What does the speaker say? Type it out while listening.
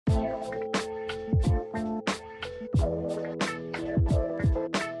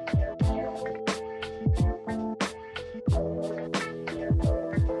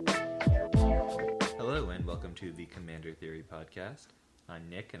Podcast. I'm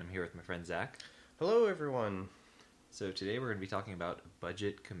Nick, and I'm here with my friend Zach. Hello, everyone. So today we're going to be talking about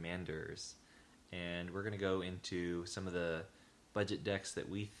budget commanders, and we're going to go into some of the budget decks that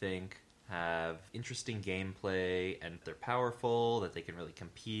we think have interesting gameplay, and they're powerful, that they can really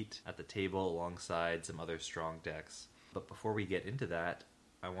compete at the table alongside some other strong decks. But before we get into that,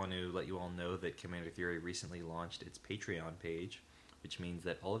 I want to let you all know that Commander Theory recently launched its Patreon page, which means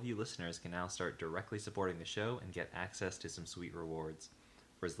that all of you listeners can now start directly supporting the show and get access to some sweet rewards.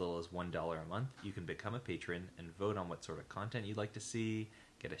 For as little as $1 a month, you can become a patron and vote on what sort of content you'd like to see,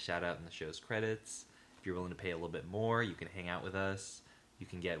 get a shout out in the show's credits. If you're willing to pay a little bit more, you can hang out with us. You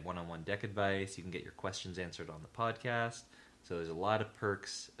can get one-on-one deck advice. You can get your questions answered on the podcast. So there's a lot of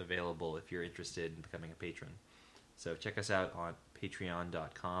perks available if you're interested in becoming a patron. So check us out on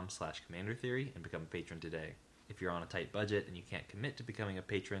patreon.com/commandertheory and become a patron today. If you're on a tight budget and you can't commit to becoming a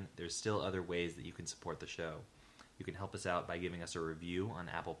patron, there's still other ways that you can support the show. You can help us out by giving us a review on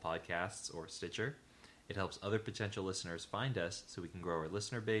Apple Podcasts or Stitcher. It helps other potential listeners find us so we can grow our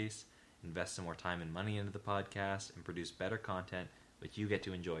listener base, invest some more time and money into the podcast, and produce better content which you get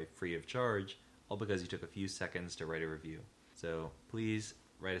to enjoy free of charge, all because you took a few seconds to write a review. So please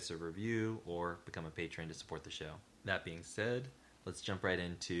write us a review or become a patron to support the show. That being said, let's jump right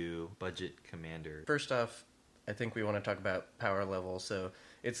into Budget Commander. First off, I think we want to talk about power level. So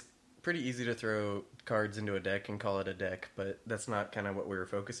it's pretty easy to throw cards into a deck and call it a deck, but that's not kind of what we were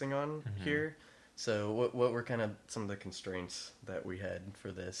focusing on here. So what were kind of some of the constraints that we had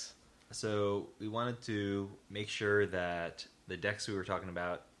for this? So we wanted to make sure that the decks we were talking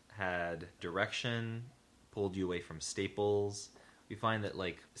about had direction, pulled you away from staples. We find that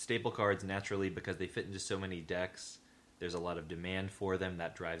like staple cards naturally, because they fit into so many decks, there's a lot of demand for them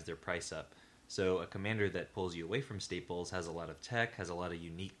that drives their price up. So a commander that pulls you away from staples has a lot of tech, has a lot of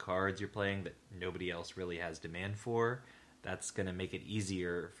unique cards you're playing that nobody else really has demand for. That's going to make it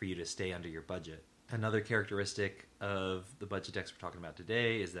easier for you to stay under your budget. Another characteristic of the budget decks we're talking about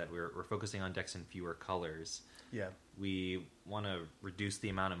today is that we're focusing on decks in fewer colors. Yeah. We want to reduce the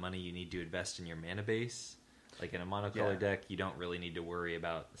amount of money you need to invest in your mana base. Like in a monocolor deck, you don't really need to worry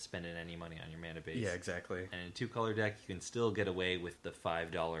about spending any money on your mana base. Yeah, exactly. And in a two-color deck, you can still get away with the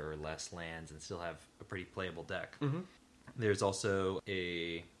 $5 or less lands and still have a pretty playable deck. Mm-hmm. There's also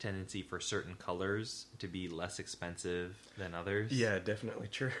a tendency for certain colors to be less expensive than others. Yeah, definitely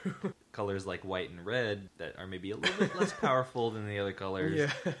true. Colors like white and red that are maybe a little bit less powerful than the other colors.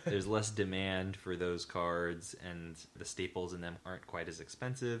 Yeah. There's less demand for those cards, and the staples in them aren't quite as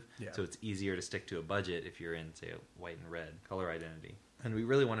expensive. Yeah. So it's easier to stick to a budget if you're in, say, a white and red color identity. And we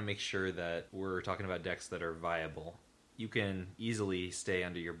really want to make sure that we're talking about decks that are viable. You can easily stay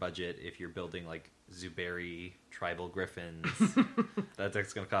under your budget if you're building like Zuberi Tribal Griffins. That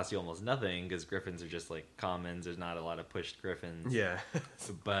deck's going to cost you almost nothing because Griffins are just like commons. There's not a lot of pushed Griffins. Yeah.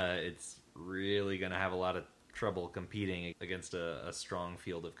 But it's really going to have a lot of trouble competing against a strong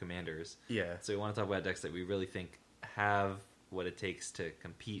field of commanders. Yeah. So we want to talk about decks that we really think have what it takes to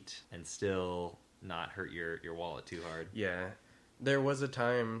compete and still not hurt your wallet too hard. Yeah. There was a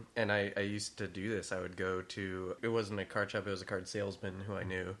time, and I used to do this, I would go to, it wasn't a card shop, it was a card salesman who I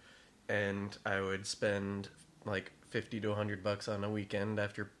knew, and I would spend like $50 to $100 on a weekend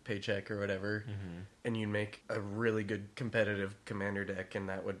after paycheck or whatever, and you'd make a really good competitive commander deck, and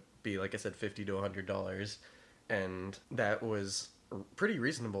that would be, like I said, $50 to $100, and that was pretty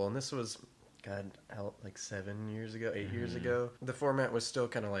reasonable, and this was, God, like 7 years ago, 8 years ago. The format was still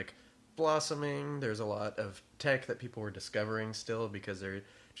kind of like blossoming. There's a lot of tech that people were discovering still because there are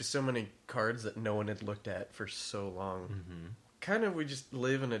just so many cards that no one had looked at for so long. Kind of, we just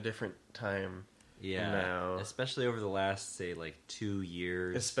live in a different time now. Especially over the last, say, like 2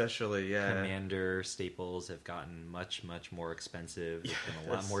 years. Especially, yeah. Commander staples have gotten much, much more expensive. There's been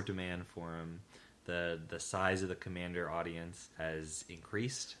a lot more demand for them. The size of the Commander audience has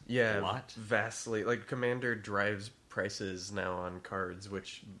increased a lot. Vastly. Like, Commander drives prices now on cards,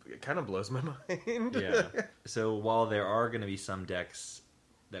 which kind of blows my mind. Yeah. So while there are going to be some decks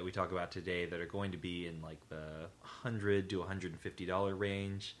that we talk about today that are going to be in like the $100 to $150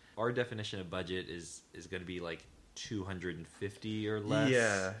 range, our definition of budget is going to be like $250 or less.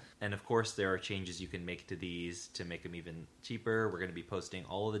 Yeah. And of course there are changes you can make to these to make them even cheaper. We're going to be posting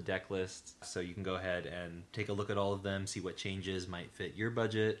all of the deck lists, so you can go ahead and take a look at all of them, see what changes might fit your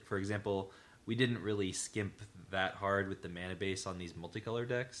budget. For example, we didn't really skimp that hard with the mana base on these multicolor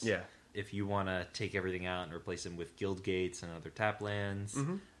decks. Yeah. If you want to take everything out and replace them with Guild Gates and other tap lands,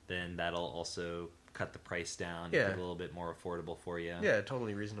 then that'll also cut the price down and make it a little bit more affordable for you. Yeah,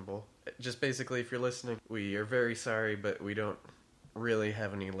 totally reasonable. Just basically, if you're listening, we are very sorry, but we don't really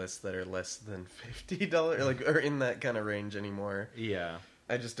have any lists that are less than $50, like, or in that kind of range anymore. Yeah.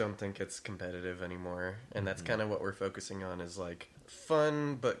 I just don't think it's competitive anymore, and that's kind of what we're focusing on, is like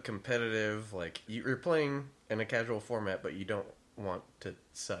fun but competitive. Like, you're playing in a casual format, but you don't want to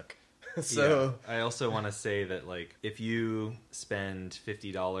suck. So yeah. I also want to say that, like, if you spend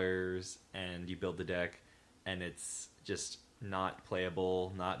 $50 and you build the deck and it's just not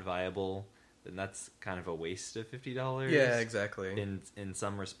playable, not viable, then that's kind of a waste of $50. yeah, exactly. In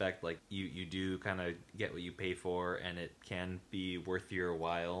some respect, like, you do kind of get what you pay for, and it can be worth your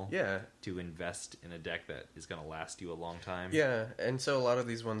while Yeah. to invest in a deck that is going to last you a long time. Yeah, and so a lot of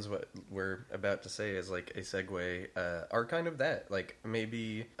these ones, what we're about to say is like a segue, are kind of that. Like,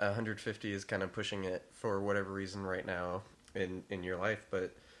 maybe 150 is kind of pushing it for whatever reason right now in your life,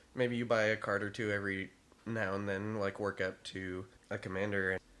 but maybe you buy a card or two every now and then, like, work up to a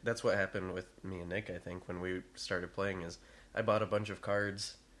commander. That's what happened with me and Nick, I think, when we started playing, is I bought a bunch of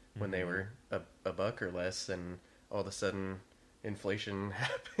cards when they were a buck or less, and all of a sudden inflation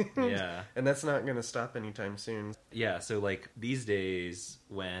happened. Yeah. And that's not going to stop anytime soon. Yeah, so, like, these days,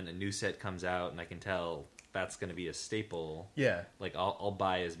 when a new set comes out and I can tell that's going to be a staple, Yeah. like, I'll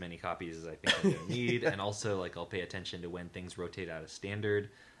buy as many copies as I think I'm going to need, and also, like, I'll pay attention to when things rotate out of standard.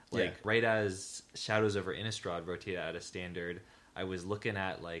 Like, Yeah. right as Shadows over Innistrad rotated out of standard, I was looking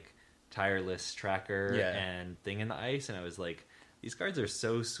at, like, Tireless Tracker Yeah. and Thing in the Ice, and I was like, these cards are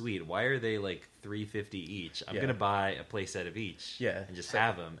so sweet. Why are they, like, $350 each? I'm Yeah. going to buy a playset of each. Yeah. And just So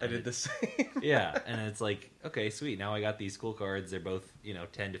have them. I did the same. Yeah, and it's like, okay, sweet. Now I got these cool cards. They're both,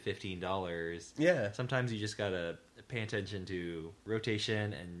 $10 to $15. Yeah. Sometimes you just gotta pay attention to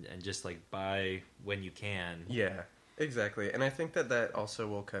rotation and just, like, buy when you can. Yeah, exactly. And I think that also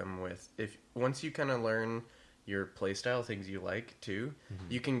will come with, if once you kind of learn your playstyle, things you like too,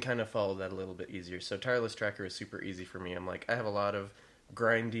 you can kind of follow that a little bit easier. So Tireless Tracker is super easy for me. I'm like, I have a lot of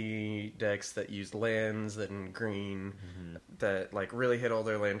grindy decks that use lands and green that, like, really hit all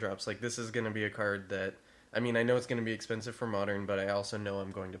their land drops. Like, this is going to be a card that, I mean, I know it's going to be expensive for Modern, but I also know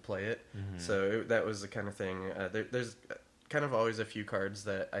I'm going to play it. So that was the kind of thing. There's kind of always a few cards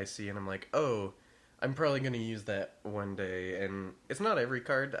that I see and I'm like, oh, I'm probably going to use that one day. And it's not every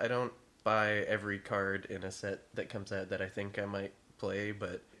card. I don't buy every card in a set that comes out that I think I might play,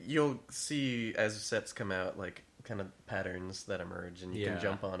 but you'll see as sets come out, like, kind of patterns that emerge, and you Yeah. can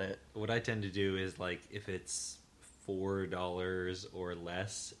jump on it. What I tend to do is, like, if it's $4 or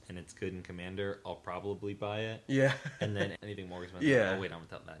less and it's good in Commander, I'll probably buy it. Yeah. And then anything more expensive, Yeah. I'll wait on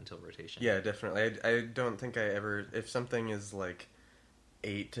without that until rotation. Yeah, definitely. I don't think I ever, if something is like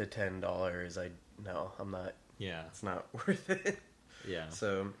 $8 to $10, I'm not, Yeah. it's not worth it. Yeah.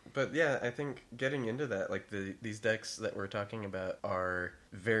 So, but yeah, I think getting into that, like, these decks that we're talking about are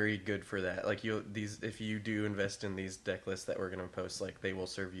very good for that. Like, if you do invest in these deck lists that we're going to post, like, they will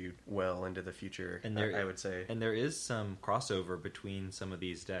serve you well into the future, And I would say. And there is some crossover between some of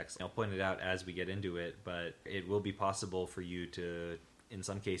these decks. I'll point it out as we get into it, but it will be possible for you to, in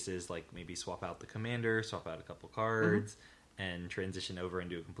some cases, like, maybe swap out the commander, swap out a couple cards, and transition over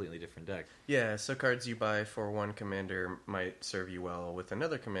into a completely different deck. Yeah, so cards you buy for one commander might serve you well with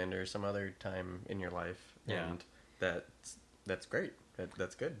another commander some other time in your life. Yeah. And that's great.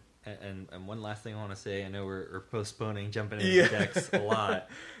 That's good. And one last thing I want to say, I know we're postponing jumping into Yeah. decks a lot,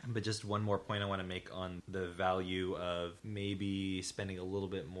 but just one more point I want to make on the value of maybe spending a little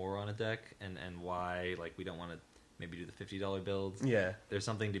bit more on a deck, and why, like, we don't want to maybe do the $50 builds. Yeah. There's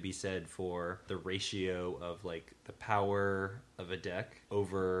something to be said for the ratio of, like, the power of a deck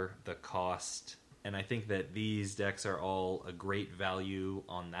over the cost. And I think that these decks are all a great value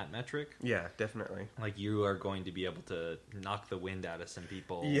on that metric. Yeah, definitely. Like, you are going to be able to knock the wind out of some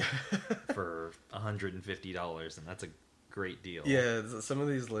people Yeah. for $150, and that's a great deal. Yeah, some of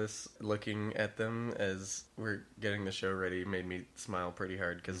these lists, looking at them as we're getting the show ready, made me smile pretty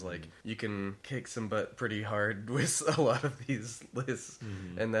hard, because like, you can kick some butt pretty hard with a lot of these lists,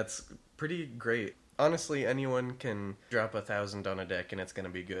 and that's pretty great. Honestly, anyone can drop $1,000 on a deck and it's going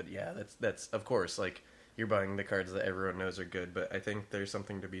to be good. Yeah, that's of course, like, you're buying the cards that everyone knows are good, but I think there's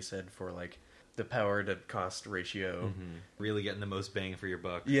something to be said for, like, the power to cost ratio. Really getting the most bang for your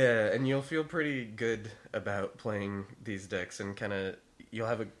buck. Yeah, and you'll feel pretty good about playing these decks, and kind of, you'll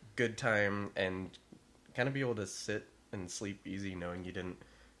have a good time and kind of be able to sit and sleep easy knowing you didn't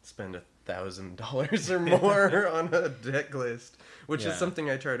spend $1,000 or more on a deck list, which Yeah. is something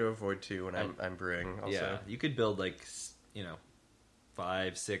I try to avoid too when I'm brewing. Also, Yeah, you could build, like,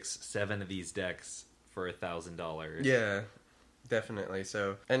 5, 6, 7 of these decks for $1,000. yeah, definitely.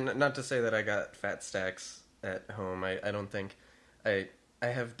 So, and not to say that I got fat stacks at home. I don't think I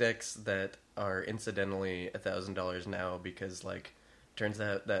have decks that are incidentally $1,000 now because, like, turns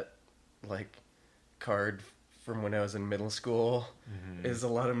out that like card from when I was in middle school is a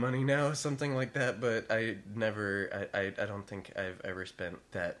lot of money now, something like that. But I don't think I've ever spent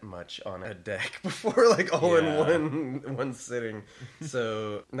that much on a deck before, like all in one sitting.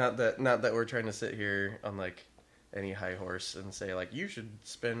 So not that we're trying to sit here on like any high horse and say like you should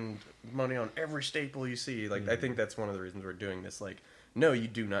spend money on every staple you see. Like I think that's one of the reasons we're doing this. Like, no, you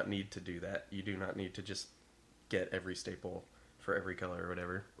do not need to do that. You do not need to just get every staple for every color or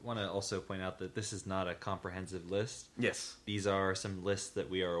whatever. I want to also point out that this is not a comprehensive list. Yes. These are some lists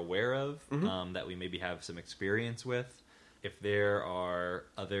that we are aware of, that we maybe have some experience with. If there are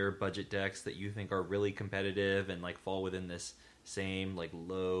other budget decks that you think are really competitive and like fall within this same like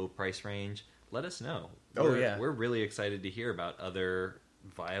low price range, let us know. We're really excited to hear about other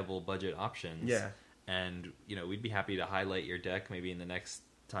viable budget options. Yeah. And, you know, we'd be happy to highlight your deck maybe in the next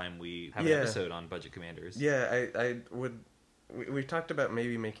time we have an episode on Budget Commanders. Yeah, I would... We've talked about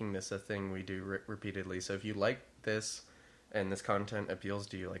maybe making this a thing we do repeatedly. So if you like this and this content appeals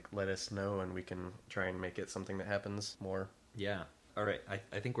to you, like let us know and we can try and make it something that happens more. Yeah. All right.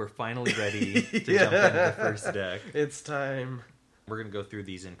 I think we're finally ready to jump into the first deck. It's time. We're going to go through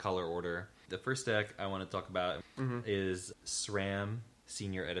these in color order. The first deck I want to talk about is SRAM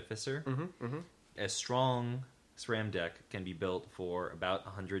Senior Edificer. A strong SRAM deck can be built for about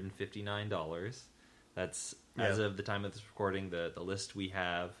 $159. That's, as of the time of this recording, the list we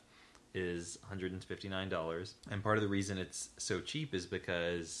have is $159. And part of the reason it's so cheap is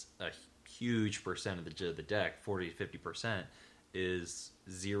because a huge percent of the deck, 40 to 50%, is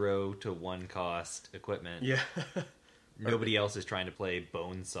 0 to 1 cost equipment. Yeah. Nobody else is trying to play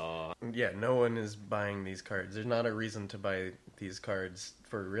Bonesaw. Yeah, no one is buying these cards. There's not a reason to buy these cards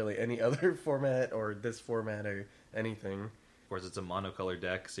for really any other format or this format or anything. Of course, it's a monocolor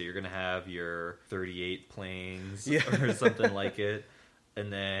deck, so you're going to have your 38 planes or something like it.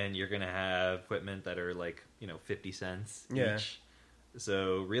 And then you're going to have equipment that are like, 50 cents each.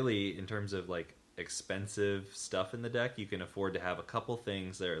 So really, in terms of like expensive stuff in the deck, you can afford to have a couple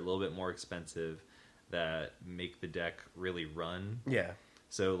things that are a little bit more expensive that make the deck really run. Yeah.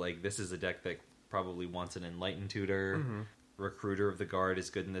 So like this is a deck that probably wants an Enlightened Tutor. Recruiter of the Guard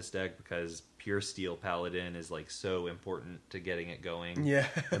is good in this deck because Pure Steel Paladin is like so important to getting it going. Yeah.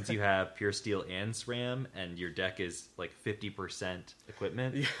 Once you have Pure Steel and SRAM and your deck is like 50%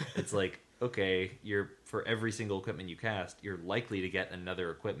 equipment, it's like, okay, for every single equipment you cast, you're likely to get another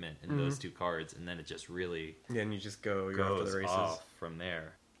equipment in those two cards, and then it just really and you just you're off to the races off from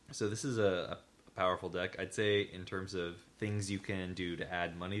there. So this is a powerful deck. I'd say in terms of things you can do to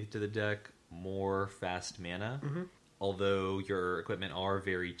add money to the deck, more fast mana. Although your equipment are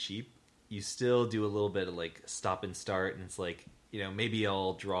very cheap, you still do a little bit of like stop and start, and it's like, maybe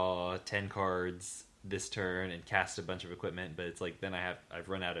I'll draw 10 cards this turn and cast a bunch of equipment, but it's like then I've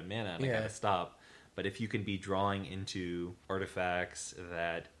run out of mana and I gotta stop. But if you can be drawing into artifacts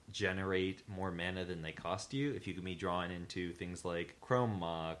that generate more mana than they cost you, if you can be drawing into things like Chrome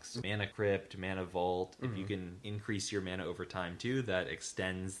Mox, Mana Crypt, Mana Vault, if you can increase your mana over time too, that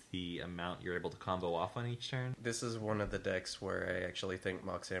extends the amount you're able to combo off on each turn. This is one of the decks where I actually think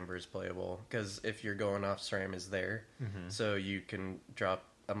Mox Amber is playable, because if you're going off, SRAM is there, so you can drop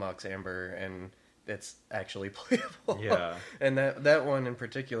a Mox Amber and it's actually playable. Yeah. And that one in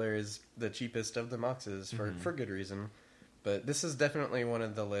particular is the cheapest of the Moxes for good reason. But this is definitely one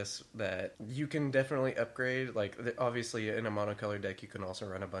of the lists that you can definitely upgrade. Like, obviously, in a monocolor deck, you can also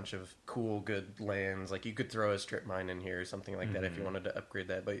run a bunch of cool, good lands. Like, you could throw a Strip Mine in here or something like that if you wanted to upgrade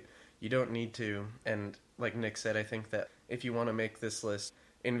that. But you don't need to. And like Nick said, I think that if you want to make this list,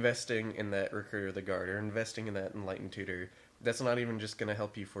 investing in that Recruiter of the Guard or investing in that Enlightened Tutor, that's not even just going to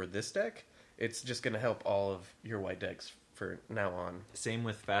help you for this deck. It's just going to help all of your white decks for now on. Same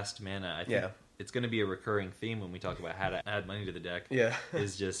with fast mana. I think it's going to be a recurring theme when we talk about how to add money to the deck.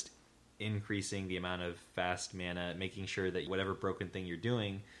 Is just increasing the amount of fast mana, making sure that whatever broken thing you're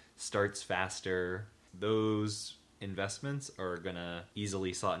doing starts faster. Those investments are going to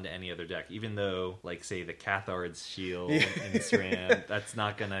easily slot into any other deck, even though, like, say, the Cathard's Shield in SRAM, that's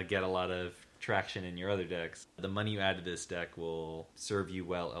not going to get a lot of traction in your other decks. The money you add to this deck will serve you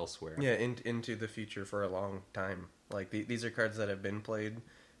well elsewhere. Yeah, into the future for a long time. Like, these are cards that have been played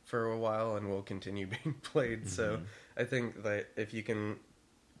for a while and will continue being played. So I think that if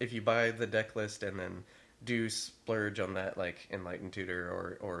you buy the deck list and then do splurge on that, like Enlightened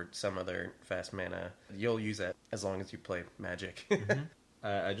Tutor or some other fast mana, you'll use that as long as you play Magic.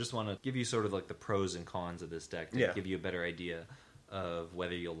 I just want to give you sort of like the pros and cons of this deck to give you a better idea of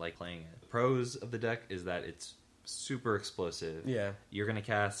whether you'll like playing it. The pros of the deck is that it's super explosive. Yeah. You're going to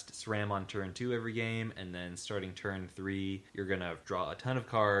cast SRAM on turn 2 every game, and then starting turn 3, you're going to draw a ton of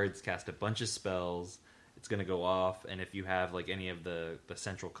cards, cast a bunch of spells. It's going to go off, and if you have like any of the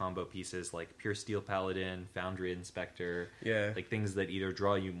central combo pieces like Pure Steel Paladin, Foundry Inspector, Yeah. like things that either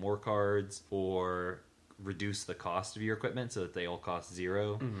draw you more cards or reduce the cost of your equipment so that they all cost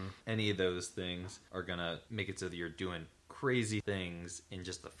 0, any of those things are going to make it so that you're doing crazy things in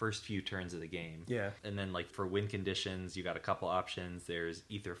just the first few turns of the game. Yeah. And then like for win conditions, you got a couple options. There's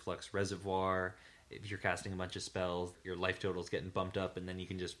Ether Flux Reservoir. If you're casting a bunch of spells, your life total's getting bumped up, and then you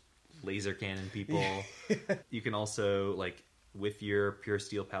can just laser cannon people. You can also, like, with your Pure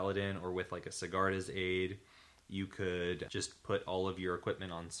Steel Paladin or with like a Sigarda's Aid, you could just put all of your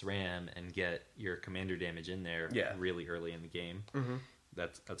equipment on SRAM and get your commander damage in there really early in the game.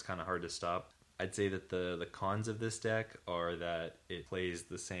 That's kind of hard to stop. I'd say that the cons of this deck are that it plays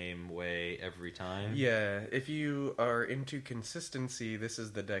the same way every time. Yeah, if you are into consistency, this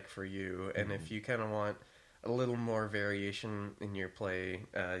is the deck for you. And if you kind of want a little more variation in your play,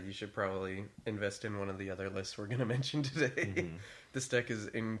 you should probably invest in one of the other lists we're going to mention today. This deck is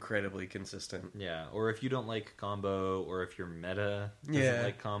incredibly consistent. Yeah, or if you don't like combo, or if your meta doesn't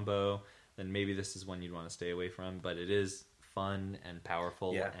like combo, then maybe this is one you'd want to stay away from. But it is fun and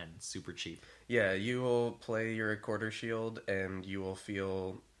powerful and super cheap. Yeah, you will play your Quarter Shield and you will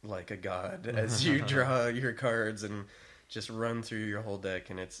feel like a god as you draw your cards and just run through your whole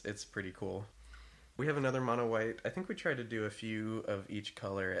deck, and it's pretty cool. We have another mono white. I think we tried to do a few of each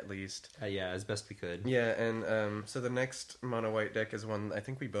color at least. Yeah, as best we could. Yeah, and so the next mono white deck is one I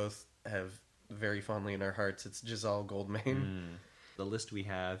think we both have very fondly in our hearts. It's Jazal Goldmane. The list we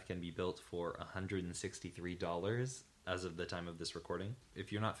have can be built for $163 as of the time of this recording.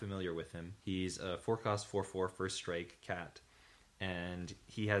 If you're not familiar with him, he's a 4-cost 4/4 first strike cat, and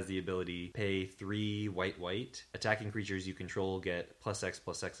he has the ability pay 3 white. Attacking creatures you control get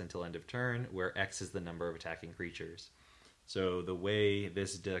 +X until end of turn, where X is the number of attacking creatures. So the way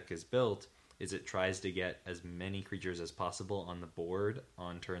this deck is built is it tries to get as many creatures as possible on the board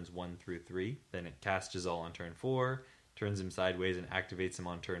on turns 1 through 3. Then it casts Jazal on turn 4, turns him sideways and activates him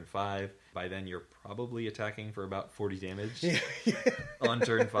on turn 5. By then you're probably attacking for about 40 damage on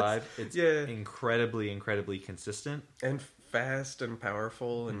turn 5. It's incredibly consistent. And fast and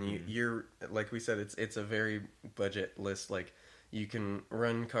powerful, and you're like we said, it's a very budget list. Like, you can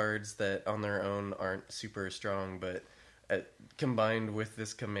run cards that on their own aren't super strong, but combined with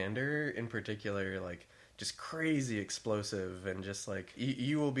this commander in particular, like, just crazy explosive, and just like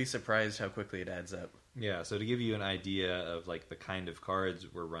you will be surprised how quickly it adds up. Yeah, so to give you an idea of like the kind of cards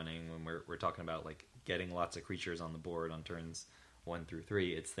we're running when we're talking about like getting lots of creatures on the board on turns 1 through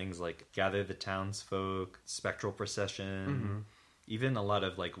 3, it's things like Gather the Townsfolk, Spectral Procession, even a lot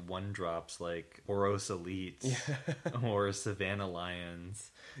of like 1-drops like Boros Elites or Savannah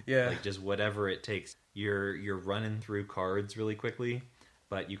Lions. Yeah, like just whatever it takes. You're running through cards really quickly,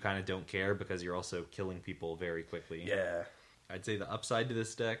 but you kind of don't care because you're also killing people very quickly. Yeah, I'd say the upside to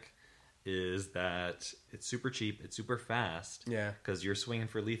this deck is that it's super cheap, it's super fast. Yeah, because you're swinging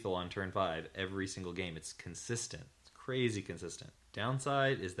for lethal on turn 5 every single game. It's consistent. Crazy consistent.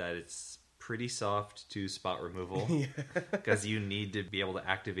 Downside is that it's pretty soft to spot removal because you need to be able to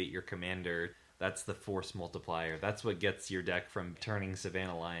activate your commander. That's the force multiplier. That's what gets your deck from turning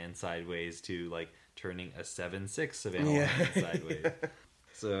Savannah Lion sideways to like turning a 7/6 Savannah Lion sideways.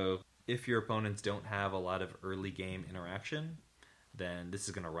 So if your opponents don't have a lot of early game interaction, then this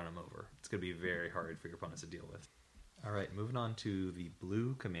is going to run them over. It's going to be very hard for your opponents to deal with. All right, moving on to the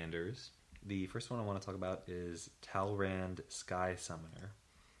blue commanders. The first one I want to talk about is Talrand Sky Summoner.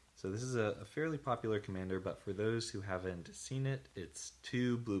 So this is a fairly popular commander, but for those who haven't seen it, it's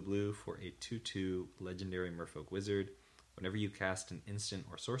 2 blue for a 2/2 legendary Merfolk Wizard. Whenever you cast an instant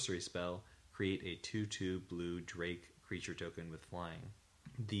or sorcery spell, create a 2/2 blue Drake creature token with flying.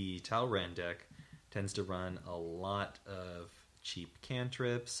 The Talrand deck tends to run a lot of cheap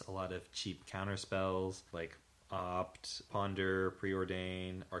cantrips, a lot of cheap counterspells, like Opt, Ponder,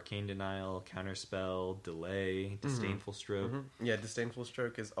 Preordain, Arcane Denial, Counterspell, Delay, Disdainful Stroke. Yeah, Disdainful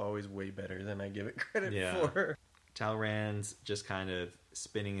Stroke is always way better than I give it credit for. Talrand's just kind of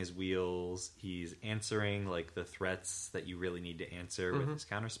spinning his wheels. He's answering like the threats that you really need to answer with his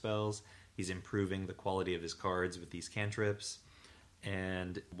counterspells. He's improving the quality of his cards with these cantrips.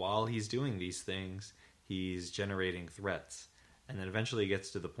 And while he's doing these things, he's generating threats. And then eventually it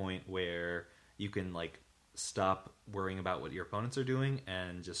gets to the point where you can like stop worrying about what your opponents are doing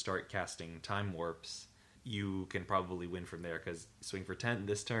and just start casting Time Warps. You can probably win from there because swing for 10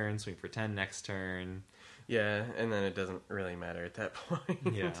 this turn, swing for 10 next turn. Yeah, and then it doesn't really matter at that point.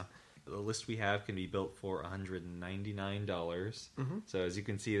 Yeah. The list we have can be built for $199. Mm-hmm. So as you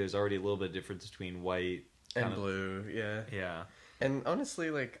can see, there's already a little bit of difference between white and blue. Yeah. Yeah. And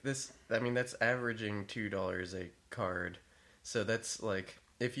honestly, like this, I mean, that's averaging $2 a card. So that's like,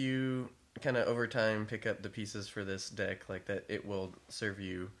 if you kind of over time pick up the pieces for this deck, like that, it will serve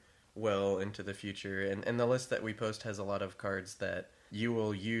you well into the future. And the list that we post has a lot of cards that you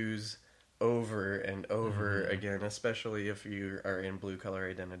will use over and over again, especially if you are in blue color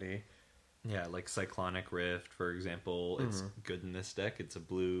identity. Yeah, like Cyclonic Rift, for example. It's good in this deck. It's a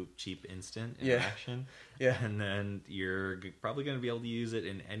blue, cheap instant interaction. Yeah. And then you're probably going to be able to use it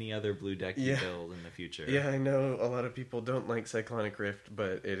in any other blue deck you build in the future. Yeah, I know a lot of people don't like Cyclonic Rift,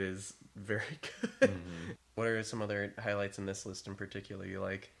 but it is very good. What are some other highlights in this list in particular you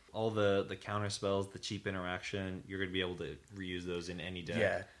like? All the counter spells, the cheap interaction, you're going to be able to reuse those in any deck.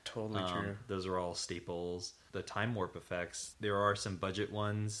 Yeah, totally true. Those are all staples. The Time Warp effects, there are some budget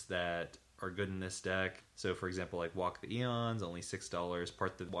ones that are good in this deck. So, for example, like Walk the Eons, only $6.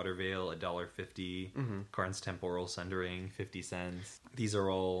 Part the Water Veil, $1.50. Karn's Temporal Sundering, 50 cents. These are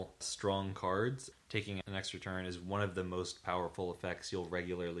all strong cards. Taking an extra turn is one of the most powerful effects you'll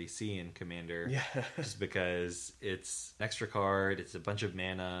regularly see in Commander. Yeah. Just because it's an extra card, it's a bunch of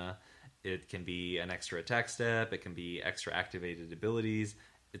mana, it can be an extra attack step, it can be extra activated abilities.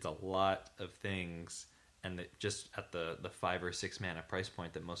 It's a lot of things, and just at the 5 or 6 mana price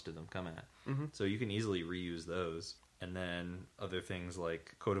point that most of them come at. So you can easily reuse those. And then other things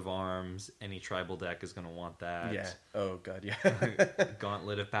like Coat of Arms, any tribal deck is going to want that. Yeah. Oh, God, yeah.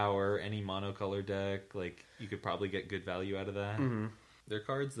 Gauntlet of Power, any monocolor deck, like you could probably get good value out of that. They're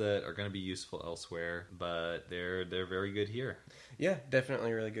cards that are going to be useful elsewhere, but they're very good here. Yeah,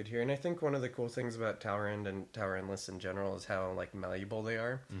 definitely really good here. And I think one of the cool things about Tower End and Tower End lists in general is how like malleable they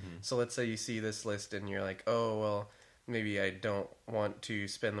are. So let's say you see this list and you're like, oh, well, maybe I don't want to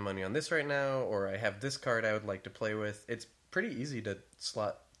spend the money on this right now, or I have this card I would like to play with. It's pretty easy to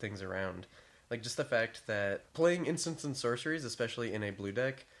slot things around. Like just the fact that playing instants and sorceries, especially in a blue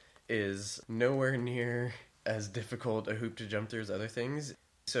deck, is nowhere near as difficult a hoop to jump through as other things.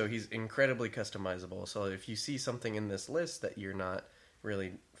 So he's incredibly customizable. So if you see something in this list that you're not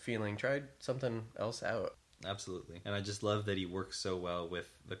really feeling, try something else out. Absolutely. And I just love that he works so well with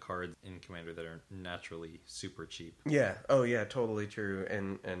the cards in Commander that are naturally super cheap. Yeah. Oh, yeah, totally true.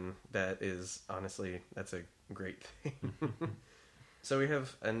 And that is, honestly, that's a great thing. So we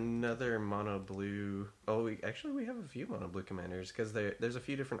have another mono blue. Oh, we have a few mono blue commanders because there's a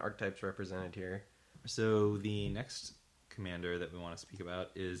few different archetypes represented here. So the next commander that we want to speak about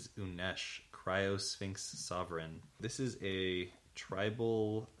is Unesh, Cryo Sphinx Sovereign. This is a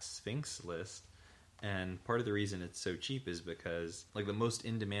tribal Sphinx list. And part of the reason it's so cheap is because, like, the most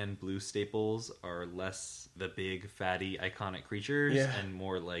in-demand blue staples are less the big, fatty, iconic creatures and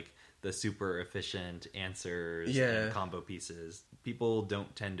more, like, the super efficient answers and combo pieces. People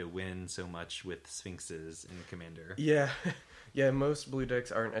don't tend to win so much with Sphinxes in Commander. Yeah. Yeah, most blue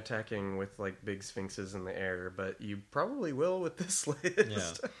decks aren't attacking with, like, big Sphinxes in the air, but you probably will with this list.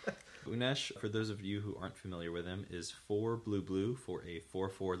 Yeah. Unesh, for those of you who aren't familiar with him, is 4 blue for a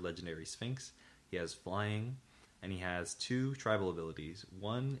 4/4 legendary Sphinx. He has flying, and he has 2 tribal abilities.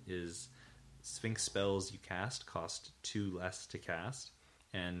 One is Sphinx spells you cast cost 2 less to cast.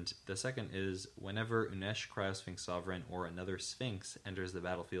 And the second is whenever Unesh, Cryosphinx Sovereign, or another Sphinx enters the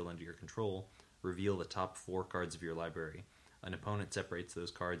battlefield under your control, reveal the top 4 cards of your library. An opponent separates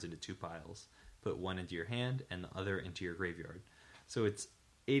those cards into 2 piles. Put one into your hand and the other into your graveyard. So it's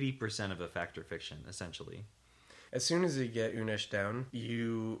 80% of a fact or fiction, essentially. As soon as you get Unesh down,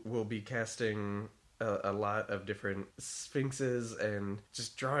 you will be casting a lot of different Sphinxes and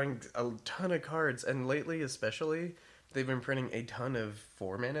just drawing a ton of cards. And lately, especially, they've been printing a ton of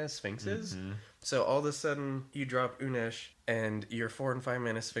 4-mana Sphinxes. So all of a sudden, you drop Unesh, and your 4 and 5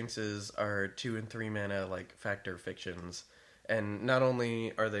 mana Sphinxes are 2 and 3 mana, like, factor fictions. And not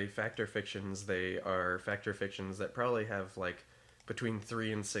only are they factor fictions, they are factor fictions that probably have, like, between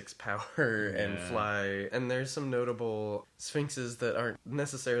 3 and 6 power and fly. And there's some notable Sphinxes that aren't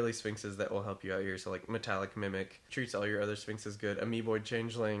necessarily Sphinxes that will help you out here. So, like, Metallic Mimic treats all your other Sphinxes good. Amoeboid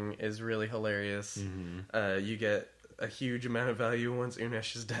Changeling is really hilarious. You get a huge amount of value once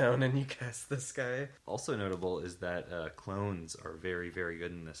Unesh is down and you cast this guy. Also notable is that clones are very, very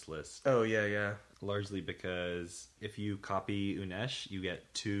good in this list. Oh, yeah. Largely because if you copy Unesh, you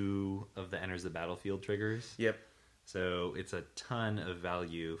get 2 of the Enters the Battlefield triggers. Yep. So it's a ton of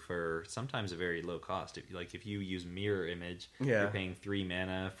value for sometimes a very low cost. If you use Mirror Image, you're paying 3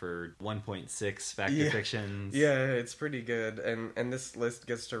 mana for 1.6 factor fictions. Yeah, it's pretty good. And this list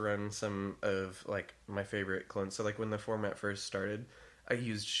gets to run some of, like, my favorite clones. So, like, when the format first started, I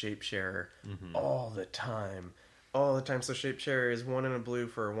used Shapesharer all the time. All the time. So Shapesharer is 1 and a blue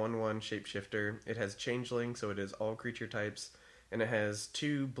for a 1/1 shapeshifter. It has changeling, so it is all creature types. And it has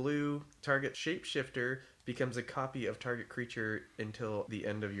 2 blue. Target shapeshifter becomes a copy of target creature until the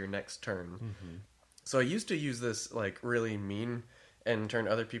end of your next turn. So I used to use this like really mean and turn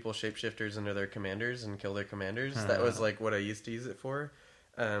other people's shapeshifters into their commanders and kill their commanders. That was like what I used to use it for.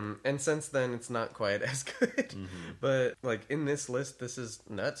 And since then, it's not quite as good. But like in this list, this is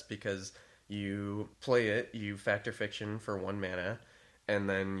nuts because you play it, you factor fiction for 1 mana, and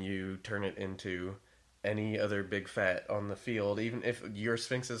then you turn it into any other big fat on the field. Even if your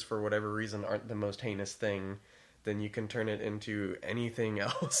Sphinxes, for whatever reason, aren't the most heinous thing, then you can turn it into anything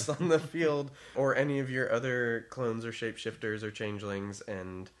else on the field or any of your other clones or shapeshifters or changelings,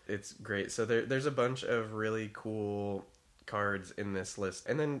 and it's great. So there's a bunch of really cool cards in this list.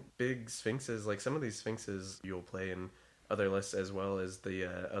 And then big Sphinxes, like some of these Sphinxes you'll play in other lists as well as the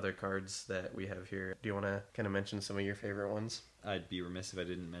other cards that we have here. Do you want to kind of mention some of your favorite ones? I'd be remiss if I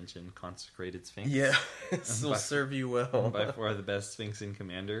didn't mention Consecrated Sphinx. Yeah, this will serve you well. By far the best Sphinx in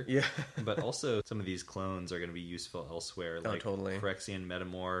Commander. Yeah. But also, some of these clones are going to be useful elsewhere. Like totally. Phyrexian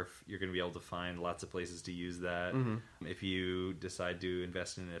Metamorph, you're going to be able to find lots of places to use that. If you decide to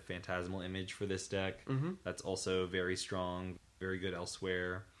invest in a Phantasmal Image for this deck, that's also very strong, very good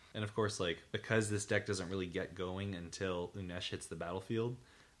elsewhere. And of course, like, because this deck doesn't really get going until Unesh hits the battlefield,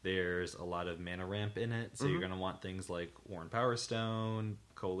 there's a lot of mana ramp in it, so you're going to want things like Worn Power Stone,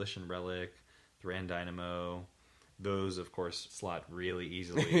 Coalition Relic, Thran Dynamo. Those, of course, slot really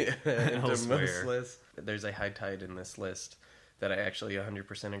easily into elsewhere. most lists. There's a High Tide in this list that I actually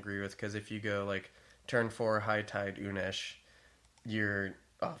 100% agree with, because if you go, like, turn 4 High Tide Unesh, you're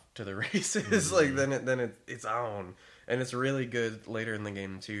off to the races. Like, then it's on. And it's really good later in the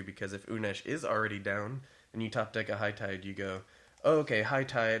game, too, because if Unesh is already down, and you top deck a High Tide, you go, oh, okay, High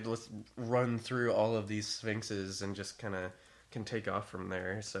Tide, let's run through all of these Sphinxes and just kind of can take off from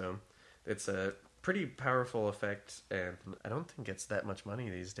there. So it's a pretty powerful effect, and I don't think it's that much money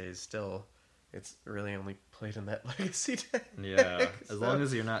these days still. It's really only played in that Legacy deck. Yeah, as long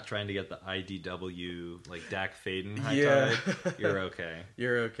as you're not trying to get the IDW, like Dak Faden High Tide, you're okay.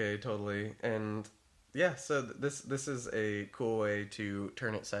 You're okay, totally. And yeah, so this is a cool way to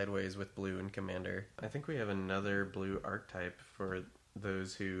turn it sideways with blue and Commander. I think we have another blue archetype for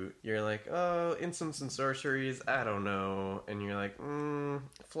those who you're like, oh, instants and sorceries, I don't know. And you're like,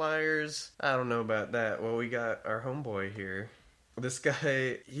 flyers, I don't know about that. Well, we got our homeboy here. This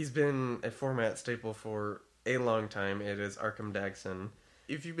guy, he's been a format staple for a long time. It is Arkham Dagson.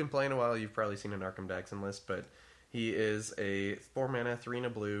 If you've been playing a while, you've probably seen an Arkham Dagson list, but he is a 4 mana, 3 and a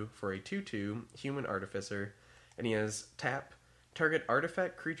blue for a 2/2 human artificer, and he has tap. Target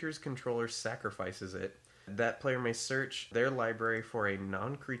artifact creature's controller sacrifices it. That player may search their library for a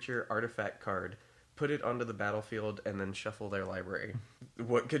non-creature artifact card, put it onto the battlefield, and then shuffle their library.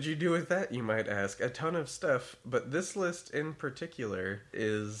 What could you do with that, you might ask? A ton of stuff, but this list in particular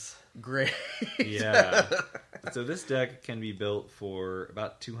is great. Yeah. So this deck can be built for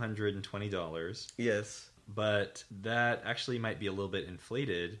about $220. Yes. But that actually might be a little bit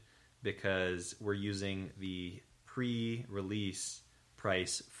inflated because we're using the pre-release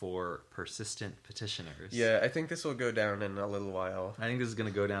price for Persistent Petitioners. Yeah, I think this will go down in a little while. I think this is going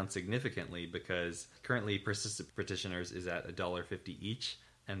to go down significantly because currently Persistent Petitioners is at $1.50 each,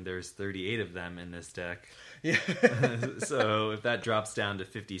 and there's 38 of them in this deck. Yeah. So if that drops down to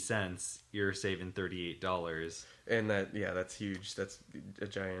 50 cents, you're saving $38. And that's huge. That's a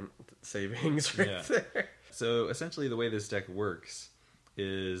giant savings right there. So essentially the way this deck works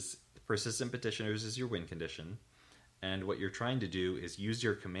is Persistent Petitioners is your win condition. And what you're trying to do is use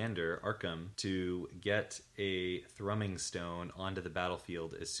your commander, Arkham, to get a Thrumming Stone onto the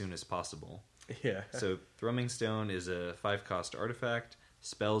battlefield as soon as possible. Yeah. So Thrumming Stone is a 5-cost artifact.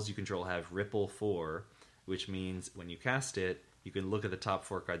 Spells you control have Ripple 4, which means when you cast it, you can look at the top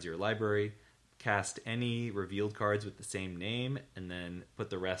 4 cards of your library, cast any revealed cards with the same name, and then put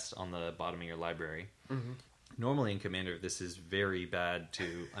the rest on the bottom of your library. Mm-hmm. Normally in Commander, this is very bad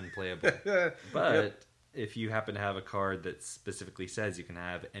to unplayable. But if you happen to have a card that specifically says you can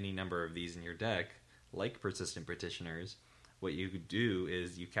have any number of these in your deck, like Persistent Petitioners, what you could do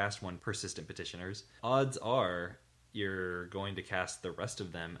is you cast one Persistent Petitioners. Odds are you're going to cast the rest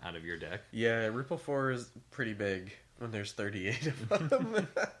of them out of your deck. Yeah, Ripple 4 is pretty big when there's 38 of them.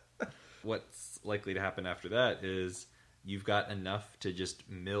 What's likely to happen after that is you've got enough to just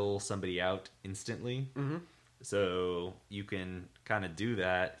mill somebody out instantly. Mm-hmm. So you can kind of do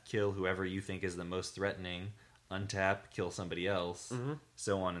that, kill whoever you think is the most threatening, untap, kill somebody else, Mm-hmm.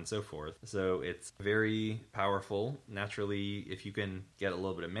 so on and so forth. So it's very powerful. Naturally, if you can get a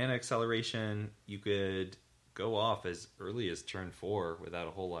little bit of mana acceleration, you could go off as early as turn 4 without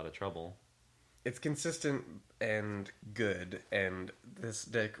a whole lot of trouble. It's consistent and good, and this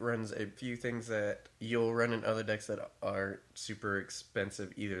deck runs a few things that you'll run in other decks that are super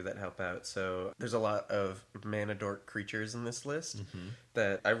expensive either that help out. So there's a lot of mana dork creatures in this list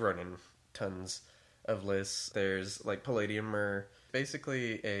that I've run in tons of lists. There's like Palladium, or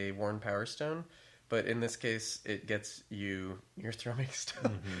basically a Worn Power Stone, but in this case it gets you your Thrumming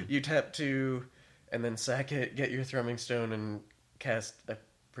Stone. You tap 2 and then sack it, get your Thrumming Stone, and cast a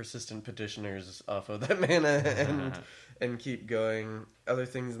Persistent Petitioners off of that mana and keep going. Other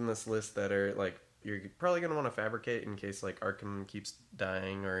things in this list that are like you're probably going to want to fabricate in case like Arkham keeps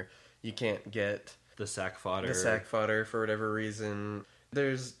dying or you can't get The sack fodder. for whatever reason.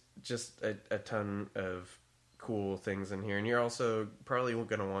 There's just a ton of cool things in here, and you're also probably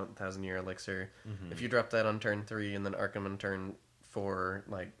going to want 1,000-Year Elixir. If you drop that on turn 3 and then Arkham on turn 4,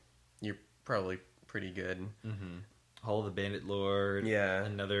 like you're probably pretty good. Hall of the Bandit Lord. Yeah.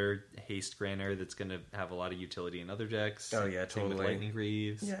 Another haste granter that's going to have a lot of utility in other decks. Oh, yeah, Same with totally. Lightning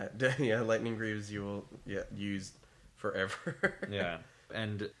Greaves. Yeah, Lightning Greaves you will use forever. Yeah.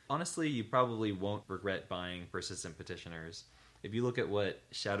 And honestly, you probably won't regret buying Persistent Petitioners. If you look at what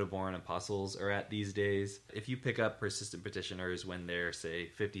Shadowborn Apostles are at these days, if you pick up Persistent Petitioners when they're, say,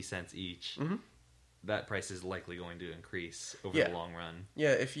 50 cents each, that price is likely going to increase over the long run.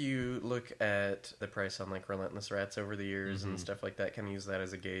 Yeah, if you look at the price on like Relentless Rats over the years and stuff like that, can use that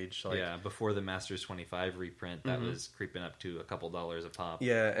as a gauge. Like, yeah, before the Masters 25 reprint, that was creeping up to a couple dollars a pop.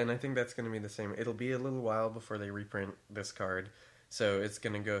 yeah, and I think that's going to be the same. It'll be a little while before they reprint this card, so it's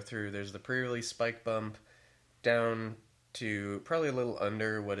going to go through. There's the pre-release spike bump down to probably a little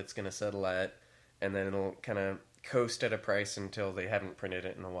under what it's going to settle at, and then it'll kind of coast at a price until they haven't printed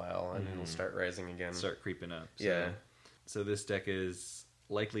it in a while, and it'll start rising again. Start creeping up. So, Yeah. So this deck is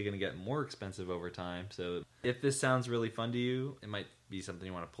likely going to get more expensive over time. So if this sounds really fun to you, it might be something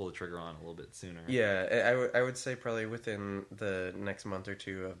you want to pull the trigger on a little bit sooner. Yeah, I would say probably within the next month or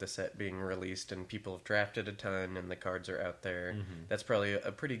two of the set being released and people have drafted a ton and the cards are out there, that's probably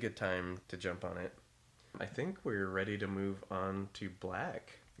a pretty good time to jump on it. I think we're ready to move on to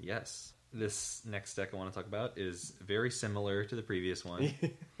black. Yes. This next deck I want to talk about is very similar to the previous one.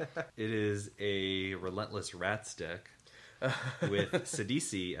 It is a Relentless Rats deck with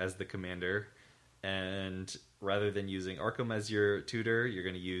Sidisi as the commander. And rather than using Arkham as your tutor, you're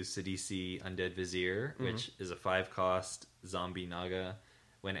going to use Sidisi Undead Vizier, which is a 5-cost zombie Naga.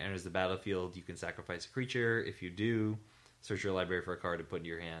 When it enters the battlefield, you can sacrifice a creature. If you do, search your library for a card to put in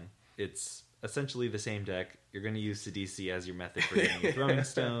your hand. It's essentially the same deck. You're going to use Sidisi as your method for getting a Throwing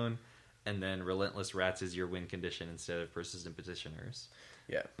Stone. And then Relentless Rats is your win condition instead of Persistent Petitioners.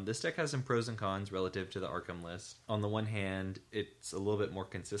 Yeah. This deck has some pros and cons relative to the Arkham list. On the one hand, it's a little bit more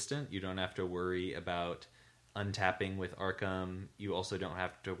consistent. You don't have to worry about untapping with Arkham. You also don't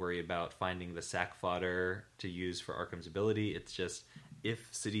have to worry about finding the sack fodder to use for Arkham's ability. It's just,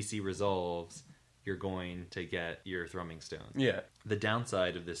 if Sidisi resolves, you're going to get your Thrumming Stone. Yeah. The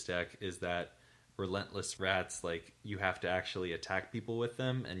downside of this deck is that Relentless Rats, like, you have to actually attack people with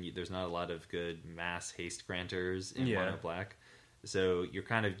them, and there's not a lot of good mass haste granters in mono black. So you're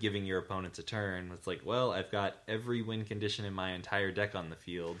kind of giving your opponents a turn. It's like, well, I've got every win condition in my entire deck on the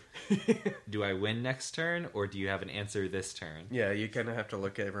field. Do I win next turn, or do you have an answer this turn? Yeah, you kind of have to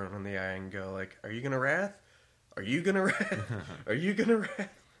look at everyone in the eye and go like, are you going to Wrath? Are you going to Wrath? Are you going to Wrath?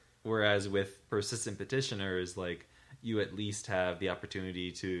 Whereas with Persistent Petitioners, like, you at least have the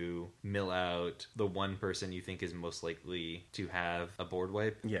opportunity to mill out the one person you think is most likely to have a board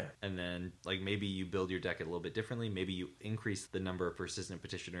wipe. Yeah. And then, like, maybe you build your deck a little bit differently. Maybe you increase the number of Persistent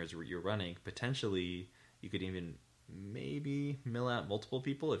Petitioners you're running. Potentially, you could even maybe mill out multiple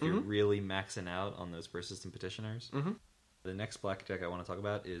people if you're really maxing out on those Persistent Petitioners. The next black deck I want to talk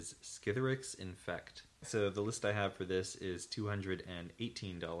about is Skithiryx Infect. So the list I have for this is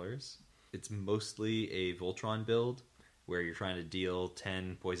 $218. It's mostly a Voltron build, where you're trying to deal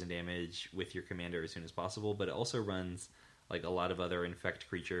 10 poison damage with your commander as soon as possible, but it also runs like a lot of other infect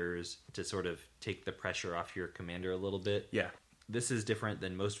creatures to sort of take the pressure off your commander a little bit. Yeah. This is different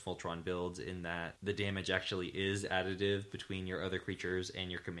than most Voltron builds in that the damage actually is additive between your other creatures and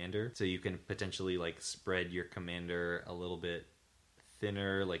your commander, so you can potentially like spread your commander a little bit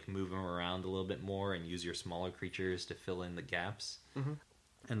thinner, like move him around a little bit more and use your smaller creatures to fill in the gaps.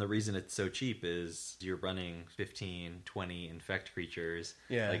 And the reason it's so cheap is you're running 15, 20 infect creatures.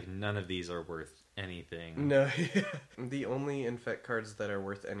 Yeah. Like, none of these are worth anything. No, the only infect cards that are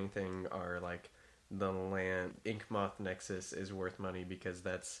worth anything are, like, the land Inkmoth Nexus is worth money because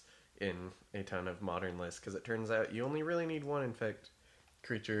that's in a ton of modern lists. Because it turns out you only really need one infect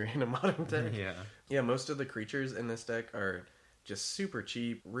creature in a modern deck. Yeah, most of the creatures in this deck are just super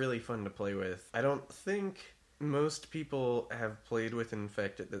cheap, really fun to play with. I don't think most people have played with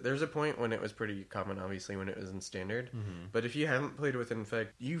Infect. There's a point when it was pretty common, obviously, when it was in Standard. But if you haven't played with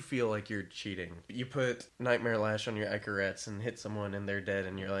Infect, you feel like you're cheating. You put Nightmare Lash on your Icarets and hit someone and they're dead,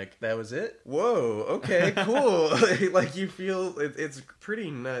 and you're like, that was it? Whoa, okay, cool. Like, you feel... It's pretty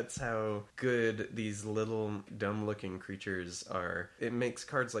nuts how good these little dumb-looking creatures are. It makes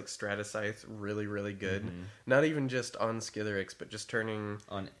cards like Stratascythe really, really good. Not even just on Skithiryx, but just turning...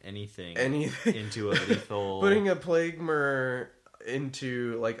 on anything into a lethal... Putting a Plaguemur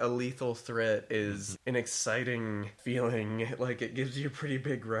into like a lethal threat is an exciting feeling. Like, it gives you a pretty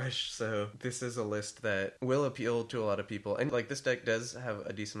big rush. So this is a list that will appeal to a lot of people, and like this deck does have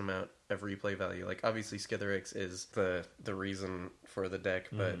a decent amount of replay value. Like, obviously Skithiryx is the reason for the deck,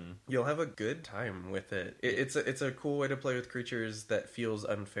 but you'll have a good time with it. It's a cool way to play with creatures that feels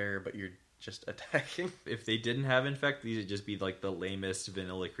unfair, but you're just attacking. If they didn't have Infect, these would just be like the lamest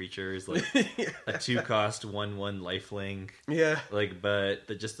vanilla creatures, like a 2-cost 1/1 lifelink. Yeah. Like, but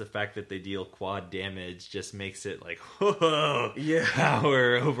just the fact that they deal quad damage just makes it like, whoa, yeah,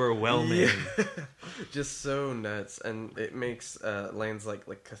 power overwhelming. Yeah. Just so nuts, and it makes lands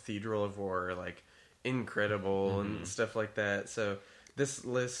like Cathedral of War like incredible and stuff like that. So this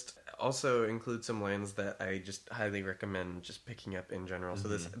list also includes some lands that I just highly recommend just picking up in general. So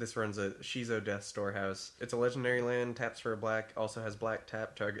this runs a Shizo Death Storehouse. It's a legendary land, taps for a black, also has black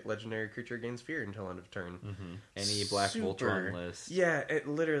tap, target legendary creature gains fear until end of turn. Any black Voltron list. Yeah, it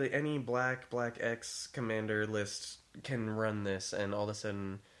literally, any black X commander list can run this, and all of a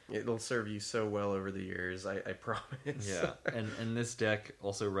sudden it'll serve you so well over the years, I promise. Yeah, and this deck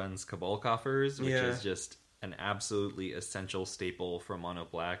also runs Cabal Coffers, which is just an absolutely essential staple for mono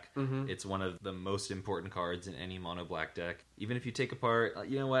black. It's one of the most important cards in any mono black deck. Even if you take apart,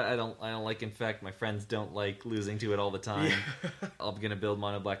 you know what, I don't like Infect. My friends don't like losing to it all the time. I'm gonna build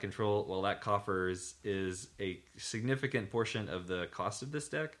mono black control. Well, that Coffers is a significant portion of the cost of this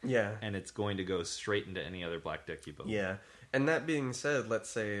deck. Yeah, and it's going to go straight into any other black deck you build. Yeah, and that being said, let's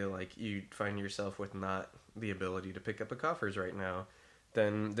say like you find yourself with not the ability to pick up a Coffers right now,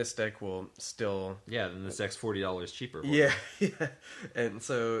 then this deck will still... Yeah, then this deck's $40 cheaper. Yeah. And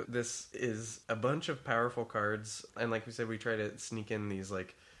so this is a bunch of powerful cards, and like we said, we try to sneak in these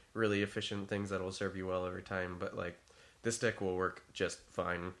like really efficient things that will serve you well over time, but like this deck will work just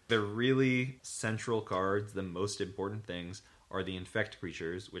fine. The really central cards, the most important things, are the Infect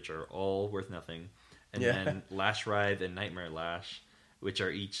creatures, which are all worth nothing, and then Lash Writhe and Nightmare Lash, which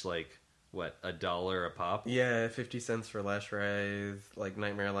are each like... what, $1 a pop? Yeah, 50 cents for Lash Writhe. Like,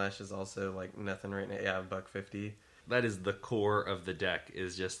 Nightmare Lash is also, like, nothing right now. Yeah, $1.50. That is the core of the deck,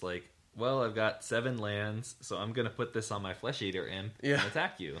 is just like, well, I've got 7 lands, so I'm gonna put this on my Flesh Eater Imp and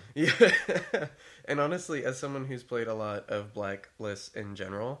attack you. Yeah. And honestly, as someone who's played a lot of black lists in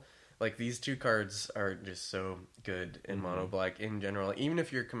general, like, these two cards are just so good in mono black in general. Even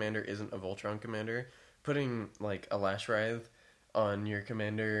if your commander isn't a Voltron commander, putting, like, a Lash Writhe on your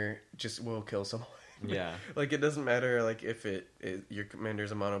commander just will kill someone. Yeah. Like, it doesn't matter, like, if your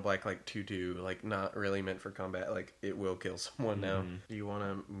commander's a mono black, like, 2/2, like, not really meant for combat, like, it will kill someone now. Do you want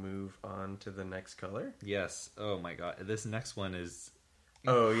to move on to the next color? Yes. Oh my god. This next one is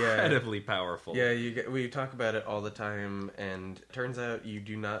incredibly powerful. Yeah, we talk about it all the time, and it turns out you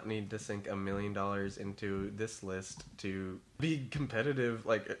do not need to sink $1 million into this list to be competitive,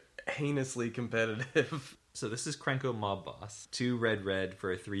 like, heinously competitive. So this is Krenko Mob Boss. 2 red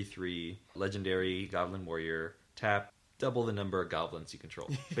for a 3/3 legendary Goblin Warrior. Tap, double the number of goblins you control,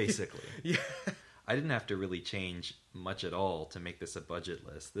 basically. Yeah. I didn't have to really change much at all to make this a budget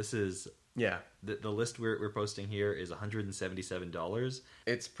list. This is... Yeah. The list we're posting here is $177.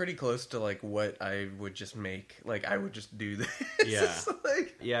 It's pretty close to, like, what I would just make. Like, I would just do this. Yeah.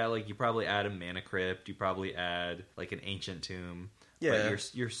 Yeah, like, you probably add a Mana Crypt. You probably add, like, an Ancient Tomb. Yeah.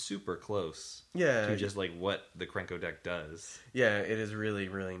 But you're super close to just, like, what the Krenko deck does. Yeah, it is really,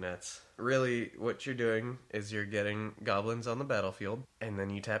 really nuts. Really, what you're doing is you're getting goblins on the battlefield, and then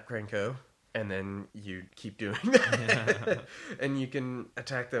you tap Krenko, and then you keep doing that. And you can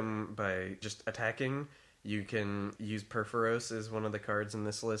attack them by just attacking. You can use Perforos as one of the cards in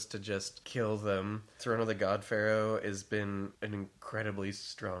this list to just kill them. Throne of the God Pharaoh has been an incredibly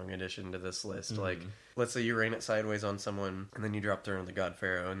strong addition to this list. Like, let's say you rain it sideways on someone, and then you drop Throne of the God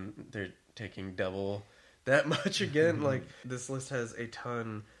Pharaoh, and they're taking double that much again. Like, this list has a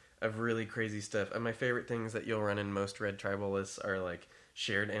ton of really crazy stuff. And my favorite things that you'll run in most red tribal lists are, like,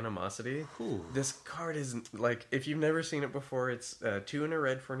 Shared Animosity. Whew. This card is, like, if you've never seen it before, it's 2 and a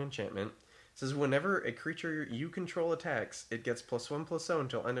red for an enchantment. It says, whenever a creature you control attacks, it gets +1/+0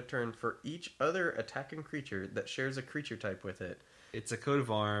 until end of turn for each other attacking creature that shares a creature type with it. It's a coat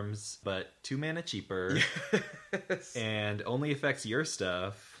of arms, but 2 mana cheaper, Yes. and only affects your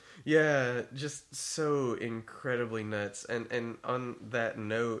stuff. Yeah, just so incredibly nuts. And on that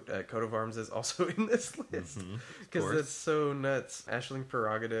note, Coat of Arms is also in this list. Because course. that's so nuts. Ashling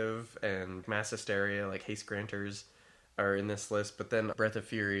Prerogative and Mass Hysteria, like Haste Granters, are in this list. But then Breath of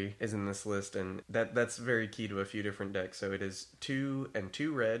Fury is in this list. And that's very key to a few different decks. So it is 2 and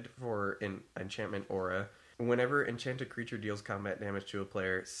 2 red for an Enchantment Aura. Whenever enchanted creature deals combat damage to a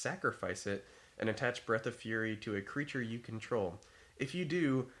player, sacrifice it and attach Breath of Fury to a creature you control. If you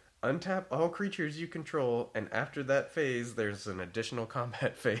do, untap all creatures you control, and after that phase, there's an additional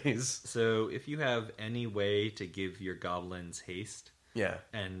combat phase. So if you have any way to give your goblins haste, Yeah.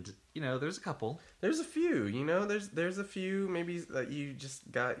 and, you know, there's a couple. There's a few, you know, there's a few, maybe that you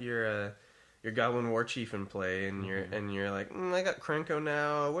just got your Goblin War Chief in play, and you're like, I got Krenko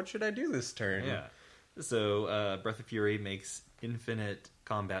now, what should I do this turn? Yeah. So Breath of Fury makes infinite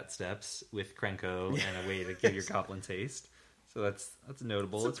combat steps with Krenko and a way to give your goblins haste. So that's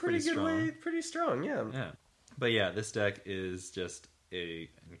notable. It's a pretty good strong. way, pretty strong, yeah. Yeah. But yeah, this deck is just a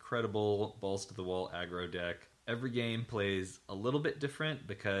incredible balls to the wall aggro deck. Every game plays a little bit different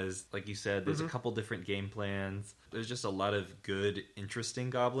because, like you said, there's a couple different game plans. There's just a lot of good, interesting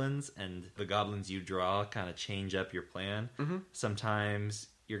goblins, and the goblins you draw kind of change up your plan. Sometimes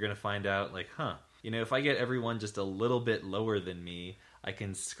you're going to find out, like, you know, if I get everyone just a little bit lower than me, I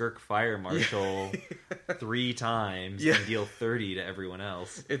can Skirk Fire Marshal 3 times and deal 30 to everyone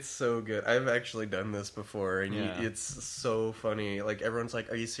else. It's so good. I've actually done this before, and Yeah. it's so funny. Like, everyone's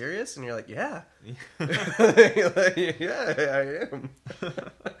like, are you serious? And you're like, yeah. Like, yeah, I am.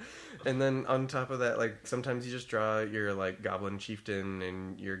 And then on top of that, like, sometimes you just draw your, like, Goblin Chieftain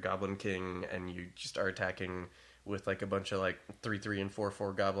and your Goblin King, and you just are attacking with, like, a bunch of, like, 3/3 and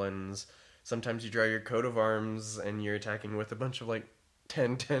 4/4 goblins. Sometimes you draw your Coat of Arms, and you're attacking with a bunch of, like,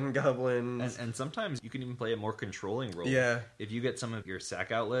 10/10 goblins. And sometimes you can even play a more controlling role. Yeah. If you get some of your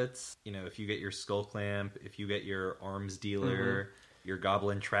sack outlets, you know, if you get your Skull Clamp, if you get your Arms Dealer, your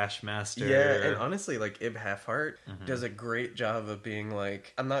Goblin Trash Master. Yeah, and honestly, like, Ib Halfheart does a great job of being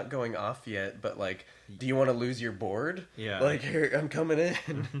like, I'm not going off yet, but, like, do you want to lose your board? Yeah. Like, here, I'm coming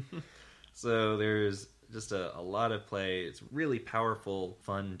in. So there's just a lot of play. It's really powerful,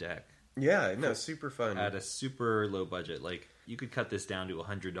 fun deck Yeah, no, super fun. at a super low budget. Like, you could cut this down to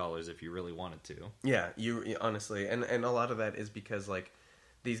 $100 if you really wanted to. Yeah, you honestly, and a lot of that is because, like,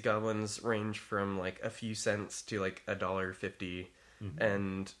 these goblins range from, like, a few cents to, like, $1.50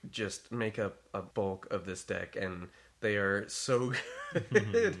 and just make up a bulk of this deck, and they are so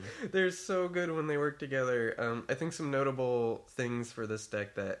good. They're so good when they work together. I think some notable things for this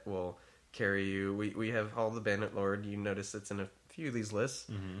deck that will carry you, we have Hall of the Bandit Lord. You notice it's in a few of these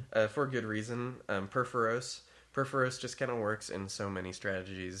lists for good reason. Perforos just kind of works in so many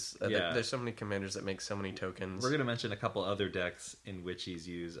strategies. There's so many commanders that make so many tokens. We're going to mention a couple other decks in which he's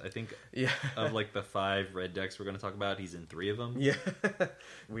used. I think Yeah. of, like, the 5 red decks we're going to talk about, he's in 3 of them. Yeah.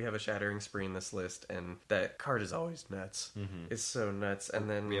 We have a Shattering Spree in this list, and that card is always nuts. It's so nuts. And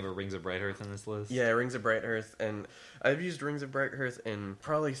then We have a Rings of Brighthearth in this list. yeah, Rings of Brighthearth, and I've used Rings of Brighthearth in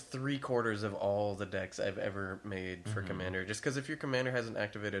probably 3/4 of all the decks I've ever made for Commander. Just because if your Commander has an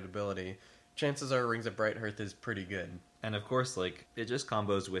activated ability, chances are Rings of Brighthearth is pretty good. And of course, like, it just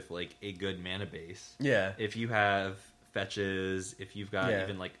combos with, like, a good mana base. Yeah. If you have fetches, if you've got Yeah.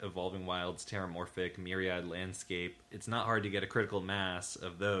 even, like, Evolving Wilds, Terramorphic, Myriad Landscape, it's not hard to get a critical mass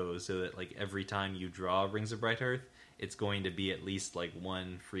of those so that, like, every time you draw Rings of Brighthearth, it's going to be at least, like,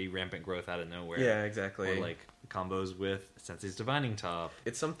 1 free Rampant Growth out of nowhere. Yeah, exactly. Or, like, combos with Sensei's Divining Top.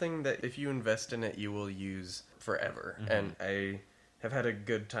 It's something that if you invest in it, you will use forever. And I have had a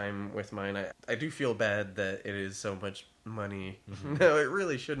good time with mine. I do feel bad that it is so much money. No, it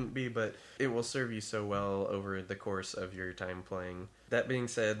really shouldn't be, but it will serve you so well over the course of your time playing. That being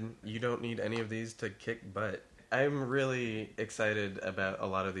said, you don't need any of these to kick butt. I'm really excited about a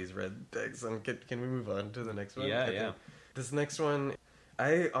lot of these red decks. Can we move on to the next one? Yeah, I think yeah. This next one,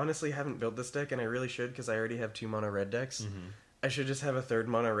 I honestly haven't built this deck, and I really should because I already have 2 mono red decks. I should just have a 3rd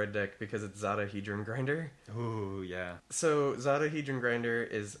mono red deck because it's Zada Hedron Grinder. Ooh, yeah. So Zada Hedron Grinder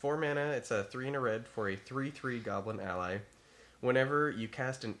is 4 mana. It's a 3 and a red for a 3/3 goblin ally. Whenever you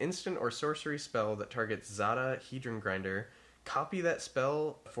cast an instant or sorcery spell that targets Zada Hedron Grinder, copy that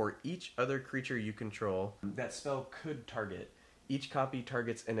spell for each other creature you control that spell could target. Each copy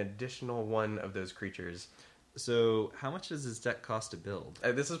targets an additional one of those creatures. So, how much does this deck cost to build?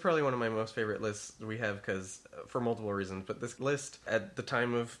 This is probably one of my most favorite lists we have because for multiple reasons. But this list at the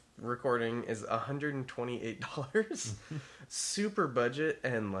time of recording is $128. Super budget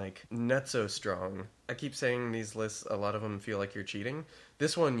and like nutso strong. I keep saying these lists, a lot of them feel like you're cheating.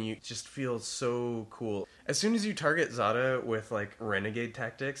 This one, you just feel so cool. As soon as you target Zada with like Renegade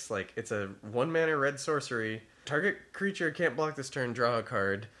Tactics, like it's a 1-mana red sorcery. Target creature can't block this turn, draw a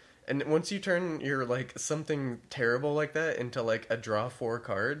card. And once you turn your, like, something terrible like that into, like, a draw 4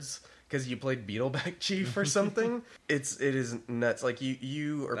 cards, because you played Beetleback Chief or something, it is nuts. Like,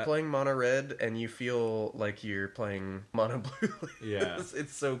 you are playing mono red, and you feel like you're playing mono blue. Yeah.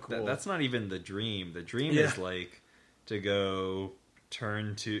 It's so cool. That's not even the dream. The dream is, like, to go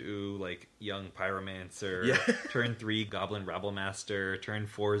turn 2, like, Young Pyromancer, turn 3, Goblin Rabblemaster, turn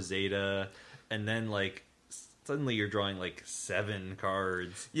 4, Zeta, and then, like, suddenly you're drawing like 7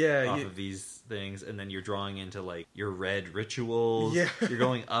 cards off of these things, and then you're drawing into like your red rituals. You're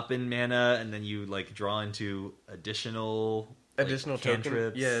going up in mana, and then you like draw into additional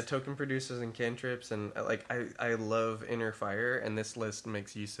cantrips. Token producers and cantrips, and like I love Inner Fire, and this list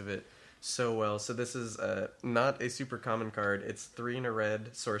makes use of it so well. So this is not a super common card. It's 3 in a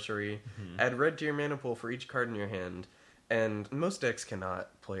red sorcery. Add red to your mana pool for each card in your hand. And most decks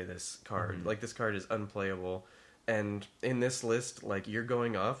cannot play this card. Like, this card is unplayable. And in this list, like, you're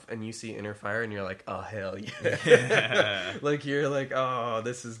going off and you see Inner Fire and you're like, oh, hell yeah. Like, you're like, oh,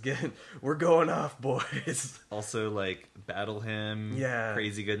 this is good. We're going off, boys. Also, like, Battle Hymn.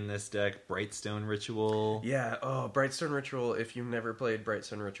 Crazy good in this deck. Brightstone Ritual. Brightstone Ritual. If you've never played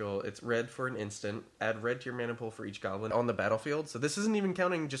Brightstone Ritual, it's red for an instant. Add red to your mana pool for each goblin on the battlefield. So this isn't even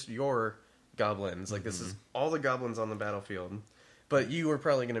counting just your goblins. Like, this is all the goblins on the battlefield, but you are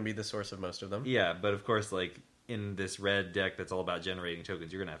probably going to be the source of most of them. But of course, like, in this red deck that's all about generating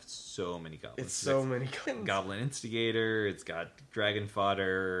tokens, you're going to have so many goblins. It's so many goblins. Goblin Instigator, it's got Dragon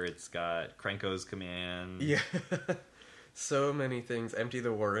Fodder, it's got Krenko's Command. So many things. Empty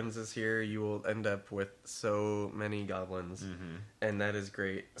the Warrens is here. You will end up with so many goblins. And that is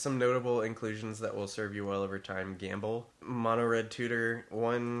great. Some notable inclusions that will serve you well over time. Gamble. Mono red tutor.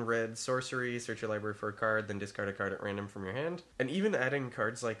 1 red sorcery. Search your library for a card, then discard a card at random from your hand. And even adding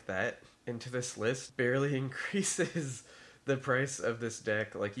cards like that into this list barely increases the price of this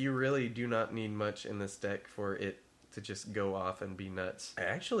deck. Like, you really do not need much in this deck for it to just go off and be nuts. I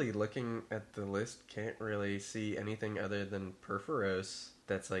actually, looking at the list, can't really see anything other than Purphoros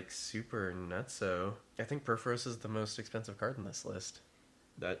that's like super nutso. I think Purphoros is the most expensive card in this list.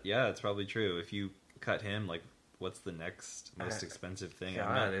 It's probably true. If you cut him, like, what's the next most expensive thing?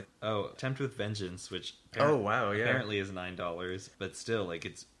 Tempt with Vengeance, which apparently is $9, but still, like,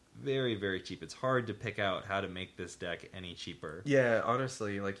 it's very, very cheap. It's hard to pick out how to make this deck any cheaper. Yeah,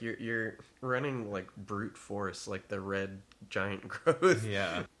 honestly, like, you're running like brute force, like the red giant growth.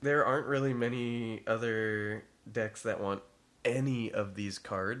 There aren't really many other decks that want any of these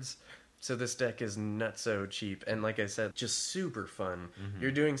cards. So this deck is not so cheap, and like I said, just super fun. You're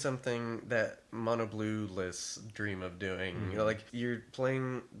doing something that mono blue lists dream of doing. You know, like, you're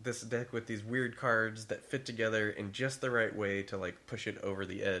playing this deck with these weird cards that fit together in just the right way to like push it over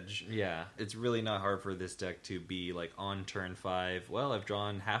the edge. It's really not hard for this deck to be like on turn 5. Well, I've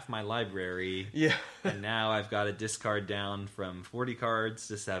drawn half my library. And now I've got to discard down from 40 cards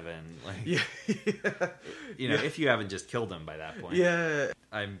to 7. Like, you know, if you haven't just killed them by that point.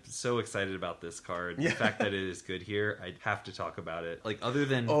 I'm so excited about this card. The fact that it is good here, I have to talk about it. Like, other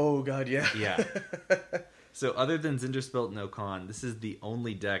than... Oh, God, So, other than Zinderspelt No Con, this is the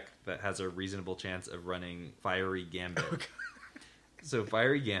only deck that has a reasonable chance of running Fiery Gambit. So,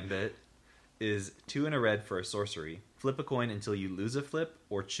 Fiery Gambit is 2 in a red for a sorcery. Flip a coin until you lose a flip,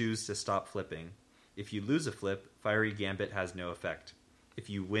 or choose to stop flipping. If you lose a flip, Fiery Gambit has no effect. If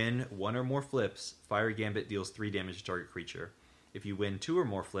you win 1 or more flips, Fiery Gambit deals 3 damage to target creature. If you win 2 or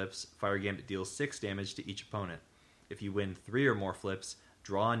more flips, Fiery Gambit deals 6 damage to each opponent. If you win 3 or more flips,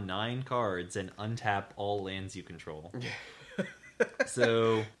 draw 9 cards and untap all lands you control.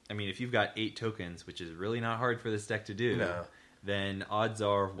 So, I mean, if you've got 8 tokens, which is really not hard for this deck to do, then odds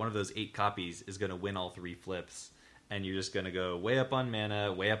are one of those 8 copies is going to win all 3 flips. And you're just going to go way up on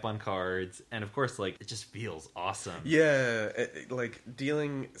mana, way up on cards. And of course, like, it just feels awesome. Like,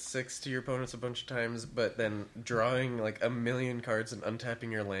 dealing 6 to your opponents a bunch of times, but then drawing, like, 1,000,000 cards and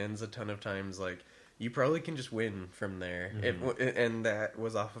untapping your lands a ton of times, like, you probably can just win from there. And that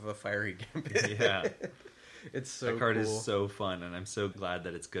was off of a Fiery Gambit. It's so cool. That card is so fun, and I'm so glad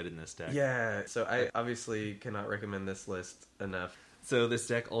that it's good in this deck. So I obviously cannot recommend this list enough. So this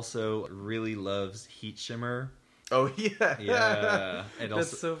deck also really loves Heat Shimmer. Oh, yeah. Yeah. And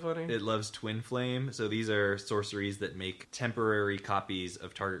That's also, so funny. it loves Twin Flame. So these are sorceries that make temporary copies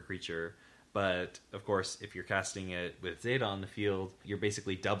of target creature. But, of course, if you're casting it with Zeta on the field, you're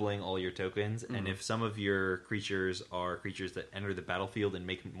basically doubling all your tokens. And if some of your creatures are creatures that enter the battlefield and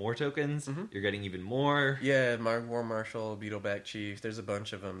make more tokens, you're getting even more. Yeah, War Marshal, Beetleback Chief, there's a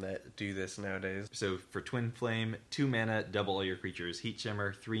bunch of them that do this nowadays. So for Twin Flame, 2 mana, double all your creatures. Heat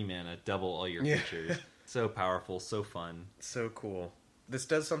Shimmer, 3 mana, double all your creatures. So powerful, so fun. So cool. This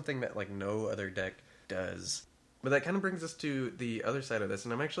does something that, like, no other deck does. But that kind of brings us to the other side of this,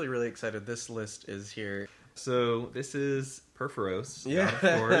 and I'm actually really excited this list is here. So this is Perforos. Yeah.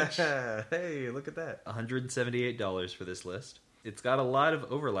 Forge. Hey, look at that. $178 for this list. It's got a lot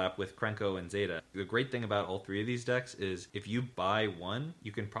of overlap with Krenko and Zeta. The great thing about all three of these decks is if you buy one,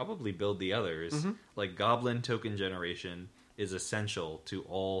 you can probably build the others. Like Goblin token generation is essential to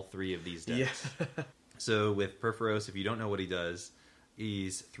all three of these decks. Yeah. So with Perforos, if you don't know what he does,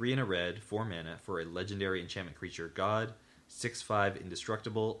 he's 3 and a red, 4 mana for a legendary enchantment creature god, 6/5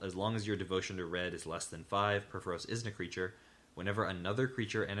 indestructible. As long as your devotion to red is less than 5, Perforos isn't a creature. Whenever another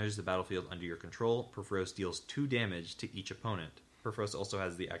creature enters the battlefield under your control, Perforos deals 2 damage to each opponent. Perforos also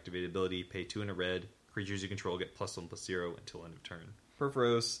has the activated ability, pay 2 and a red. Creatures you control get +1/+0 until end of turn.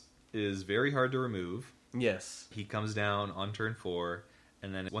 Perforos is very hard to remove. Yes. He comes down on turn 4,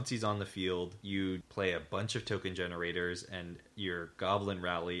 and then once he's on the field, you play a bunch of token generators, and your Goblin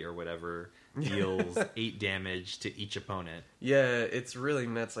Rally or whatever deals 8 damage to each opponent. Yeah, it's really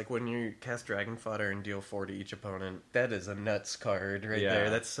nuts. Like, when you cast Dragon Fodder and deal 4 to each opponent, that is a nuts card right there.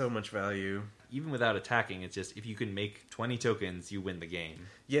 That's so much value. Even without attacking, it's just, if you can make 20 tokens, you win the game.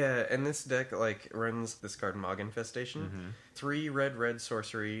 Yeah, and this deck, like, runs this card Mog Infestation. 3 red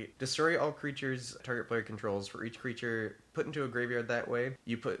sorcery. Destroy all creatures target player controls. For each creature put into a graveyard that way,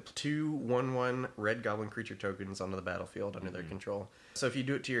 you put 2 1/1 red goblin creature tokens onto the battlefield under their control. So if you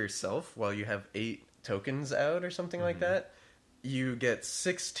do it to yourself while you have 8 tokens out or something like that, you get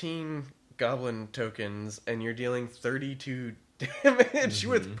 16 goblin tokens, and you're dealing 32 damage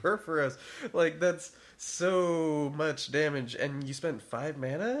with Perforos. Like, that's so much damage, and you spent 5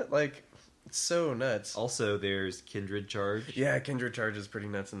 mana? Like, it's so nuts. Also, there's Kindred Charge. Yeah, Kindred Charge is pretty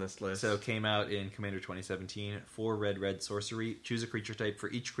nuts in this list. So it came out in Commander 2017. 4 red sorcery. Choose a creature type. For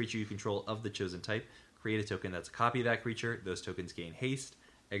each creature you control of the chosen type, create a token that's a copy of that creature. Those tokens gain haste.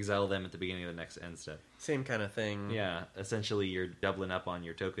 Exile them at the beginning of the next end step. Same kind of thing. Yeah, essentially you're doubling up on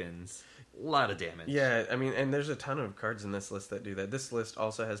your tokens. A lot of damage. Yeah, I mean, and there's a ton of cards in this list that do that. This list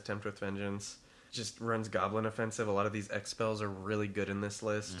also has Tempt with Vengeance. Just runs Goblin Offensive. A lot of these X spells are really good in this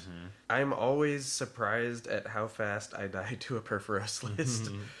list. I'm always surprised at how fast I die to a Perforos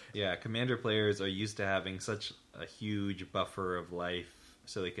list. Yeah, Commander players are used to having such a huge buffer of life,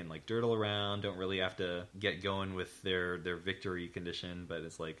 so they can, like, dirtle around, don't really have to get going with their victory condition, but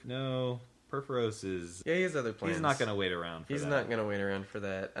it's like, no, Perforos is... Yeah, he has other plans. He's not going to wait around for that. He's not going to wait around for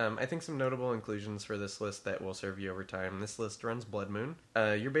that. I think some notable inclusions for this list that will serve you over time. This list runs Blood Moon.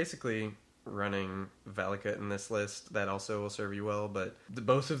 You're basically running Valakut in this list. That also will serve you well, but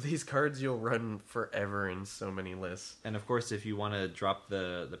both of these cards you'll run forever in so many lists. And of course, if you want to drop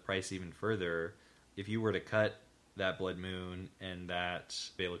the price even further, if you were to cut that Blood Moon and that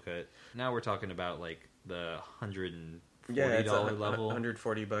Valakut, now we're talking about, like, the $140 level.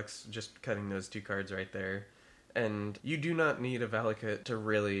 $140 just cutting those 2 cards right there. And you do not need a Valakut to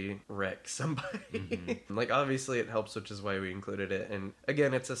really wreck somebody. Like, obviously it helps, which is why we included it. And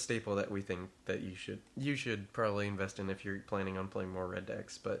again, it's a staple that we think that you should probably invest in if you're planning on playing more red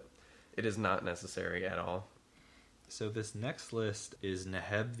decks, but it is not necessary at all. So this next list is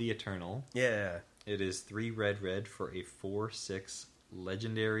Neheb the Eternal. Yeah. It is 3 red for a 4/6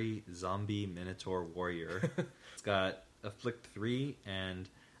 legendary zombie minotaur warrior. It's got Afflict 3, and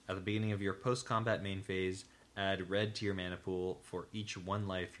at the beginning of your post-combat main phase, add red to your mana pool for each 1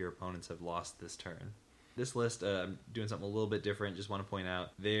 life your opponents have lost this turn. This list, I'm doing something a little bit different. Just want to point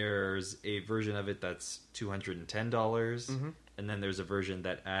out, there's a version of it that's $210, and then there's a version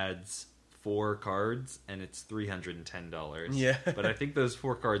that adds 4 cards, and it's $310. Yeah. But I think those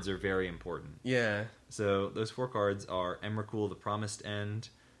 4 cards are very important. Yeah. So those 4 cards are Emrakul the Promised End,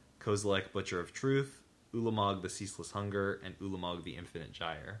 Kozilek Butcher of Truth, Ulamog the Ceaseless Hunger, and Ulamog the Infinite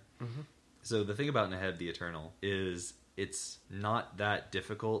Gyre. So the thing about Neheb the Eternal is it's not that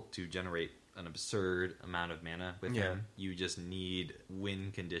difficult to generate an absurd amount of mana with him. You just need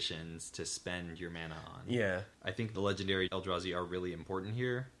win conditions to spend your mana on. Yeah. I think the legendary Eldrazi are really important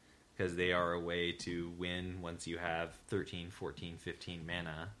here. because they are a way to win once you have 13, 14, 15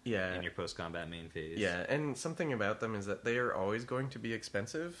 mana Yeah. in your post-combat main phase. Yeah, and something about them is that they are always going to be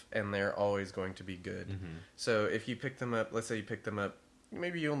expensive, and they're always going to be good. Mm-hmm. So if you pick them up, let's say you pick them up,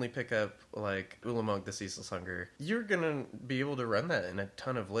 maybe you only pick up, like, Ulamog the Ceaseless Hunger, you're gonna be able to run that in a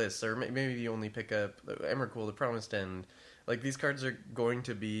ton of lists, or maybe you only pick up Emrakul the Promised End. Like, these cards are going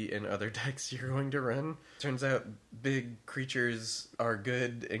to be in other decks you're going to run. Turns out big creatures are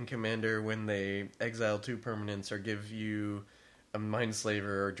good in Commander when they exile 2 permanents or give you a Mindslaver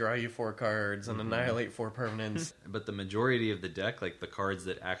or draw you 4 cards and annihilate 4 permanents. But the majority of the deck, like the cards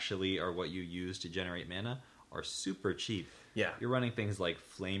that actually are what you use to generate mana, are super cheap. Yeah. You're running things like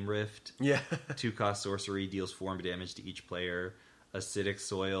Flame Rift, Yeah. 2-cost sorcery, deals 4 damage to each player. Acidic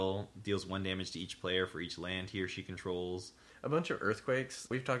Soil deals 1 damage to each player for each land he or she controls. A bunch of Earthquakes.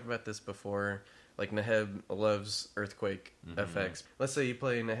 We've talked about this before. Like, Neheb loves Earthquake effects. Let's say you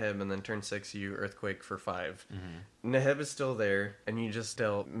play Neheb and then turn 6 you Earthquake for 5. Neheb is still there, and you just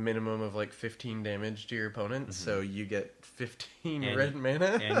dealt minimum of like 15 damage to your opponent, so you get 15 red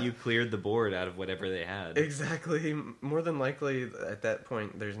mana. And you cleared the board out of whatever they had. Exactly. More than likely, at that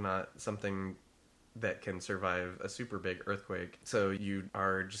point, there's not something that can survive a super big Earthquake. So you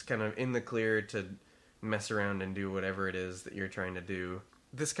are just kind of in the clear to mess around and do whatever it is that you're trying to do.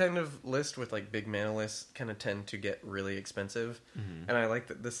 This kind of list with like big mana lists kind of tend to get really expensive. And I like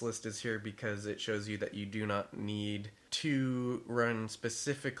that this list is here because it shows you that you do not need to run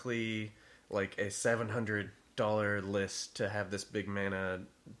specifically like a $700 list to have this big mana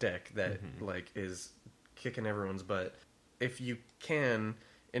deck that like is kicking everyone's butt. If you can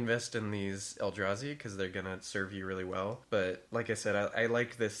invest in these Eldrazi because they're gonna serve you really well. But like I said, I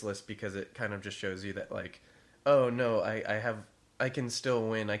like this list because it kind of just shows you that like, oh no, I can still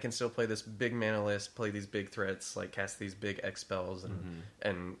win. I can still play this big mana list, play these big threats, like cast these big X spells,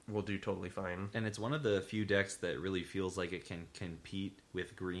 and we'll do totally fine. And it's one of the few decks that really feels like it can compete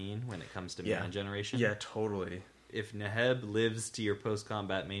with green when it comes to mana generation. Yeah, totally. If Neheb lives to your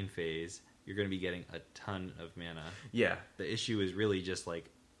post-combat main phase, you're going to be getting a ton of mana. Yeah. The issue is really just like,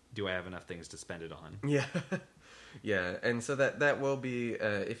 do I have enough things to spend it on? Yeah. Yeah, and so that will be,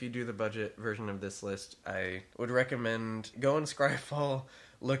 if you do the budget version of this list, I would recommend go on Scryfall,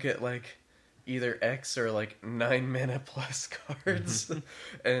 look at like either X or like 9 mana plus cards,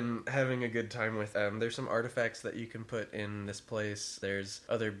 and having a good time with them. There's some artifacts that you can put in this place. There's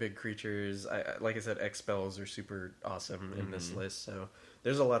other big creatures. Like I said, X spells are super awesome in this list, so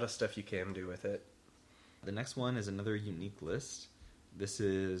there's a lot of stuff you can do with it. The next one is another unique list. This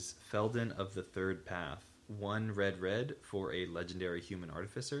is Felden of the Third Path. 1 red for a legendary human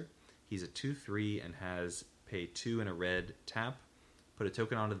artificer. He's a 2/3 and has pay 2 and a red, tap. Put a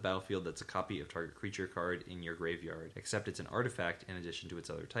token onto the battlefield that's a copy of target creature card in your graveyard, except it's an artifact in addition to its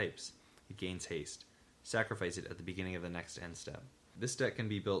other types. It gains haste. Sacrifice it at the beginning of the next end step. This deck can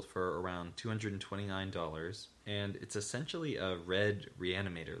be built for around $229, and it's essentially a red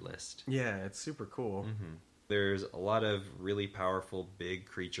reanimator list. Yeah, it's super cool. There's a lot of really powerful big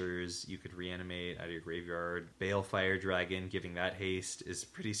creatures you could reanimate out of your graveyard. Balefire Dragon, giving that haste is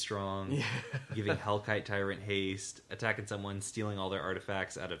pretty strong. Yeah. Giving Hellkite Tyrant haste, attacking someone, stealing all their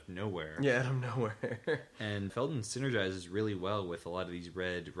artifacts out of nowhere. Yeah, out of nowhere. And Felden synergizes really well with a lot of these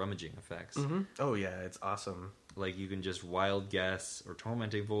red rummaging effects. Oh yeah, it's awesome. Like you can just Wild Guess, or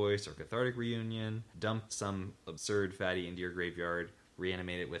Tormenting Voice, or Cathartic Reunion, dump some absurd fatty into your graveyard,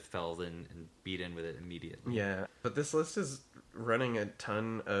 reanimate it with Felden, and beat in with it immediately. Yeah, but this list is running a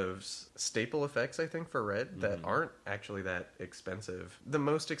ton of staple effects, I think, for red that aren't actually that expensive. The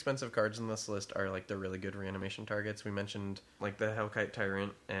most expensive cards in this list are like the really good reanimation targets. We mentioned like the Hellkite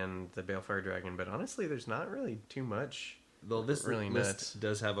Tyrant and the Balefire Dragon, but honestly, there's not really too much. Well, this really list nuts.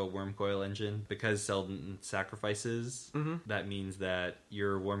 does have a Wormcoil engine. Because Selden sacrifices, that means that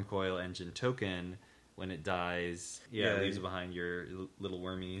your Wormcoil engine token, when it dies, it leaves behind your little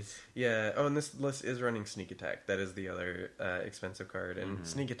wormies. Yeah, oh, and this list is running Sneak Attack. That is the other expensive card, and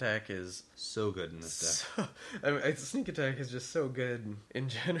Sneak Attack is So good in this deck. Sneak Attack is just so good in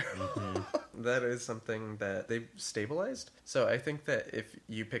general. That is something that they've stabilized. So I think that if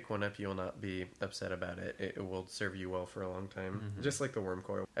you pick one up, you will not be upset about it. It will serve you well for a long time. Just like the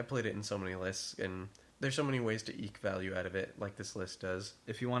Wormcoil. I played it in so many lists, and there's so many ways to eke value out of it, like this list does.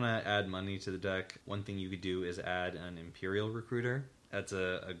 If you want to add money to the deck, one thing you could do is add an Imperial Recruiter. That's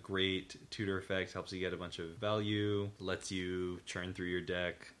a great tutor effect, helps you get a bunch of value, lets you churn through your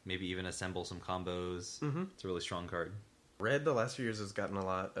deck, maybe even assemble some combos. It's a really strong card. Red, the last few years, has gotten a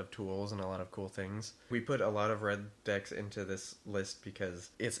lot of tools and a lot of cool things. We put a lot of red decks into this list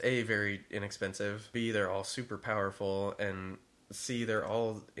because it's A, very inexpensive, B, they're all super powerful, and see they're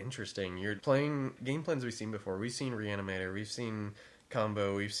all interesting. You're playing game plans we've seen before. We've seen Reanimator, we've seen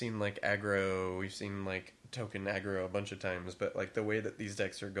Combo, we've seen like aggro, we've seen like token aggro a bunch of times, but like the way that these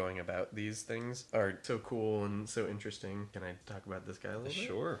decks are going about these things are so cool and so interesting. Can I talk about this guy a little bit?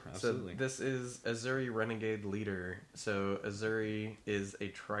 Sure, absolutely. So this is Azuri Renegade Leader. So Azuri is a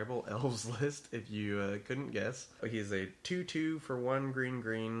tribal elves list, if you couldn't guess. He's a 2/2 for 1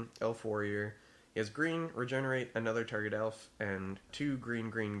 green elf warrior. He has green, regenerate another target elf, and 2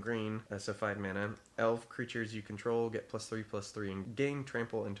 green, so 5 mana. Elf creatures you control get +3/+3 and gain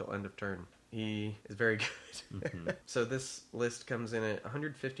trample until end of turn. He is very good. Mm-hmm. So this list comes in at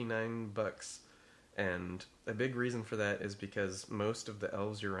 $159, and a big reason for that is because most of the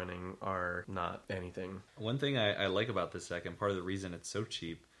elves you're running are not anything. One thing I like about this deck, and part of the reason it's so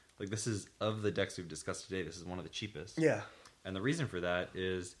cheap, like this is, of the decks we've discussed today, this is one of the cheapest. Yeah. And the reason for that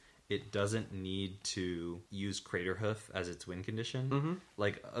is it doesn't need to use Craterhoof as its win condition. Mm-hmm.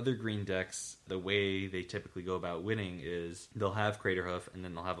 Like other green decks, the way they typically go about winning is they'll have Craterhoof and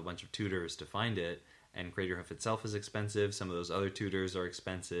then they'll have a bunch of tutors to find it. And Craterhoof itself is expensive. Some of those other tutors are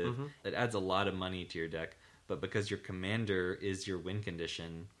expensive. Mm-hmm. It adds a lot of money to your deck. But because your commander is your win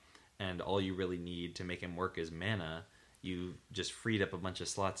condition and all you really need to make him work is mana, you just freed up a bunch of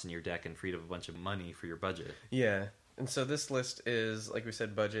slots in your deck and freed up a bunch of money for your budget. Yeah. And so this list is, like we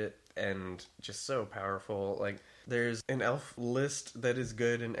said, budget and just so powerful. Like, there's an elf list that is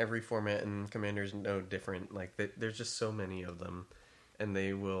good in every format, and Commander's no different. Like, there's just so many of them, and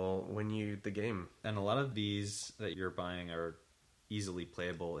they will win you the game. And a lot of these that you're buying are easily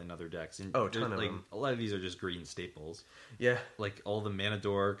playable in other decks. And Oh, a ton of like, them. A lot of these are just green staples. Yeah. Like all the Mana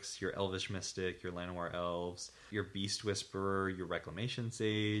Dorks, your Elvish Mystic, your Llanowar Elves, your Beast Whisperer, your Reclamation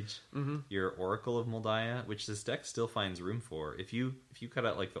Sage, your Oracle of Moldiah, which this deck still finds room for. If you cut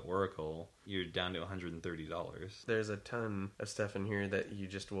out like the Oracle, you're down to $130. There's a ton of stuff in here that you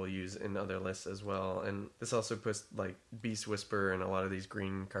just will use in other lists as well. And this also puts, like, Beast Whisper and a lot of these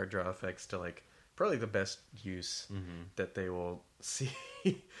green card draw effects to, like, probably the best use that they will see.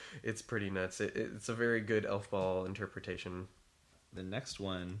 It's pretty nuts. It's a very good elf ball interpretation. The next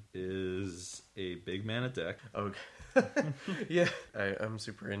one is a big mana deck. Oh, yeah. I'm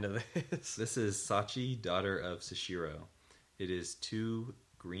super into this. This is Sachi, Daughter of Seshiro. It is 2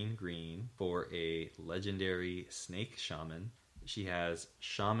 green for a legendary snake shaman. She has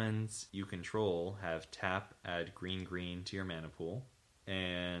shamans you control have tap, add green to your mana pool.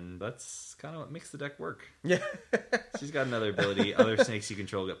 And that's kind of what makes the deck work. Yeah. She's got another ability. Other snakes you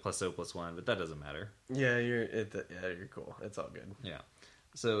control get +0/+1, but that doesn't matter. Yeah, you're cool. It's all good. Yeah.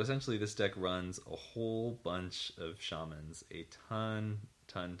 So essentially this deck runs a whole bunch of shamans. A ton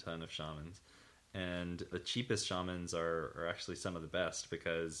of shamans. And the cheapest shamans are actually some of the best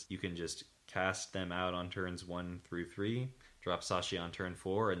because you can just cast them out on turns 1 through 3, drop Sachi on turn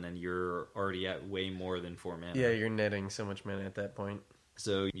 4, and then you're already at way more than 4 mana. Yeah, you're netting so much mana at that point.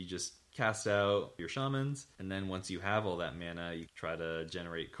 So you just cast out your shamans, and then once you have all that mana, you try to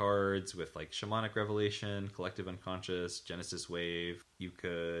generate cards with like Shamanic Revelation, Collective Unconscious, Genesis Wave. You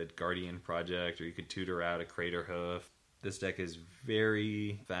could Guardian Project, or you could tutor out a Craterhoof. This deck is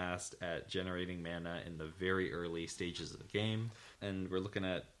very fast at generating mana in the very early stages of the game, and we're looking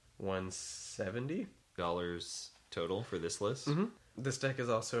at $170 total for this list. Mm-hmm. This deck is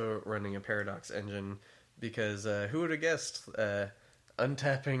also running a Paradox engine because who would have guessed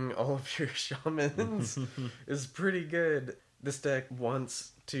untapping all of your shamans is pretty good. This deck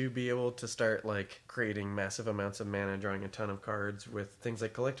wants to be able to start like creating massive amounts of mana, drawing a ton of cards with things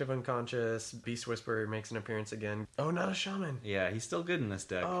like Collective Unconscious. Beast Whisperer makes an appearance again. Oh, not a shaman. Yeah, he's still good in this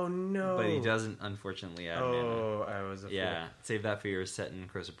deck. Oh no, but he doesn't unfortunately add mana. Oh, I was a fool. Yeah, save that for your Set and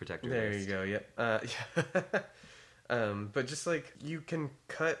Corrosive Protector There list. you go. Yep. Yeah. But just like you can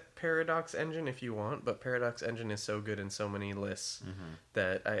cut Paradox Engine if you want, but Paradox Engine is so good in so many lists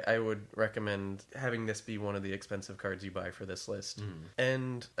that I would recommend having this be one of the expensive cards you buy for this list.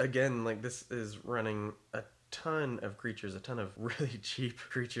 And again, like this is running a ton of creatures, a ton of really cheap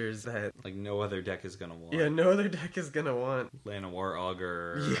creatures that like no other deck is gonna want. Yeah, no other deck is gonna want. Llanowar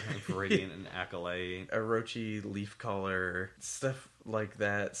Augur, Viridian and Acolyte, Orochi Leafcaller, stuff like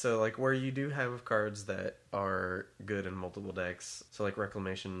that. So like where you do have cards that are good in multiple decks, so like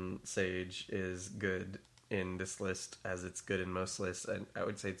Reclamation Sage is good in this list as it's good in most lists, and I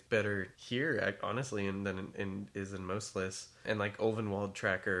would say it's better here honestly than is in most lists. And like Ulvenwald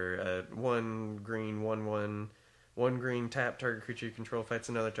Tracker, 1 green 1 green tap, target creature you control fights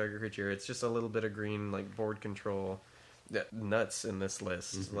another target creature. It's just a little bit of green like board control. Nuts in this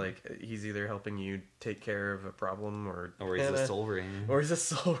list. Like he's either helping you take care of a problem or he's a Soul Ring, or he's a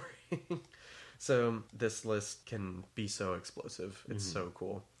Soul Ring. So this list can be so explosive. It's so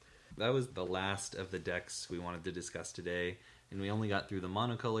cool. That was the last of the decks we wanted to discuss today. And we only got through the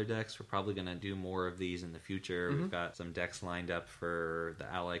monocolor decks. We're probably going to do more of these in the future. We've got some decks lined up for the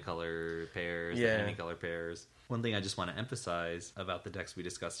ally color pairs, the enemy color pairs. One thing I just want to emphasize about the decks we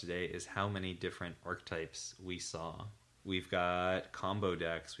discussed today is how many different archetypes we saw. We've got combo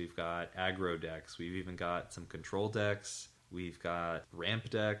decks, we've got aggro decks, we've even got some control decks, we've got ramp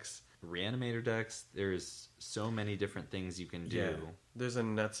decks, reanimator decks. There's so many different things you can do. Yeah. There's a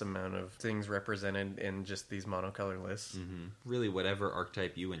nuts amount of things represented in just these monocolor lists. Really, whatever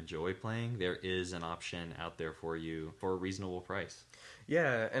archetype you enjoy playing, there is an option out there for you for a reasonable price.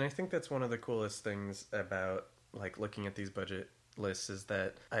 Yeah, and I think that's one of the coolest things about like looking at these budget lists is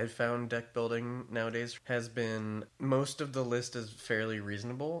that I've found deck building nowadays has been, most of the list is fairly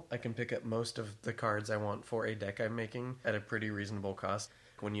reasonable. I can pick up most of the cards I want for a deck I'm making at a pretty reasonable cost.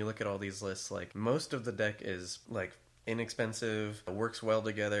 When you look at all these lists, like most of the deck is like inexpensive, works well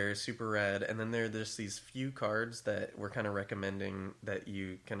together, super rad, and then there's these few cards that we're kind of recommending that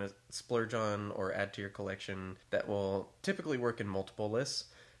you kind of splurge on or add to your collection that will typically work in multiple lists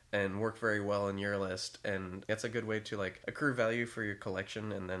and work very well in your list, and that's a good way to like accrue value for your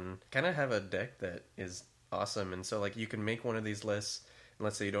collection and then kind of have a deck that is awesome. And so like you can make one of these lists, and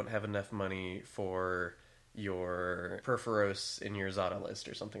let's say you don't have enough money for your Perforos in your Zada list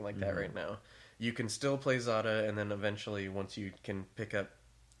or something like that right now. You can still play Zada, and then eventually once you can pick up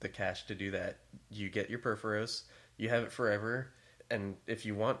the cash to do that, you get your Perforos, you have it forever, and if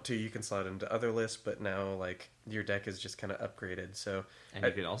you want to, you can slot into other lists, but now like your deck is just kind of upgraded. So and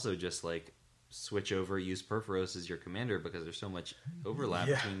you could also just like switch over, use Perforos as your commander because there's so much overlap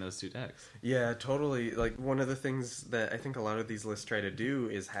between those two decks. Yeah, totally. Like one of the things that I think a lot of these lists try to do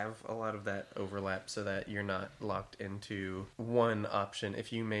is have a lot of that overlap so that you're not locked into one option.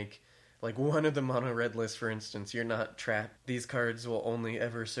 If you make like one of the mono red lists, for instance, you're not trapped. These cards will only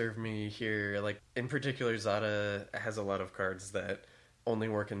ever serve me here. Like in particular, Zada has a lot of cards that only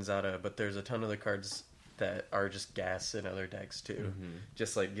work in Zada, but there's a ton of the cards that are just gas in other decks too.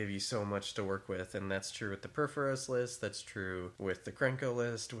 Just like give you so much to work with, and that's true with the Perforos list, that's true with the Krenko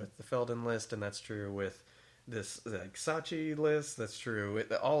list, with the Feldon list, and that's true with this like Sachi list, that's true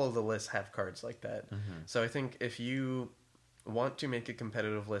with all of the lists have cards like that. So I think if you want to make a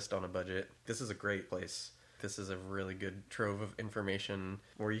competitive list on a budget, this is a great place. This is a really good trove of information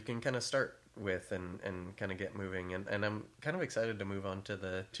where you can kind of start with and kind of get moving. And I'm kind of excited to move on to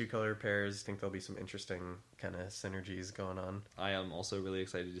the two color pairs. I think there'll be some interesting kind of synergies going on. I am also really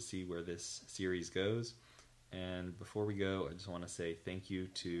excited to see where this series goes. And before we go, I just want to say thank you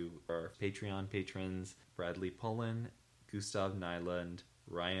to our Patreon patrons, Bradley Pullen, Gustav Nyland,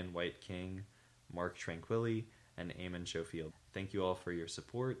 Ryan White King, Mark Tranquilli, and Eamon Schofield. Thank you all for your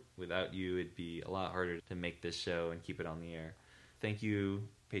support. Without you, it'd be a lot harder to make this show and keep it on the air. Thank you,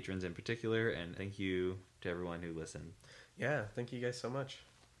 patrons in particular, and thank you to everyone who listened. Yeah, thank you guys so much.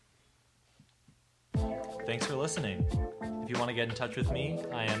 Thanks for listening. If you want to get in touch with me,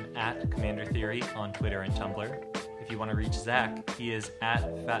 I am at Commander Theory on Twitter and Tumblr. If you want to reach Zach, he is at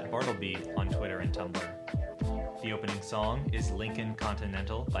Fat Bartleby on Twitter and Tumblr. The opening song is Lincoln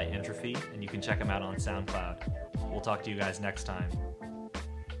Continental by Entropy, and you can check him out on SoundCloud. We'll talk to you guys next time.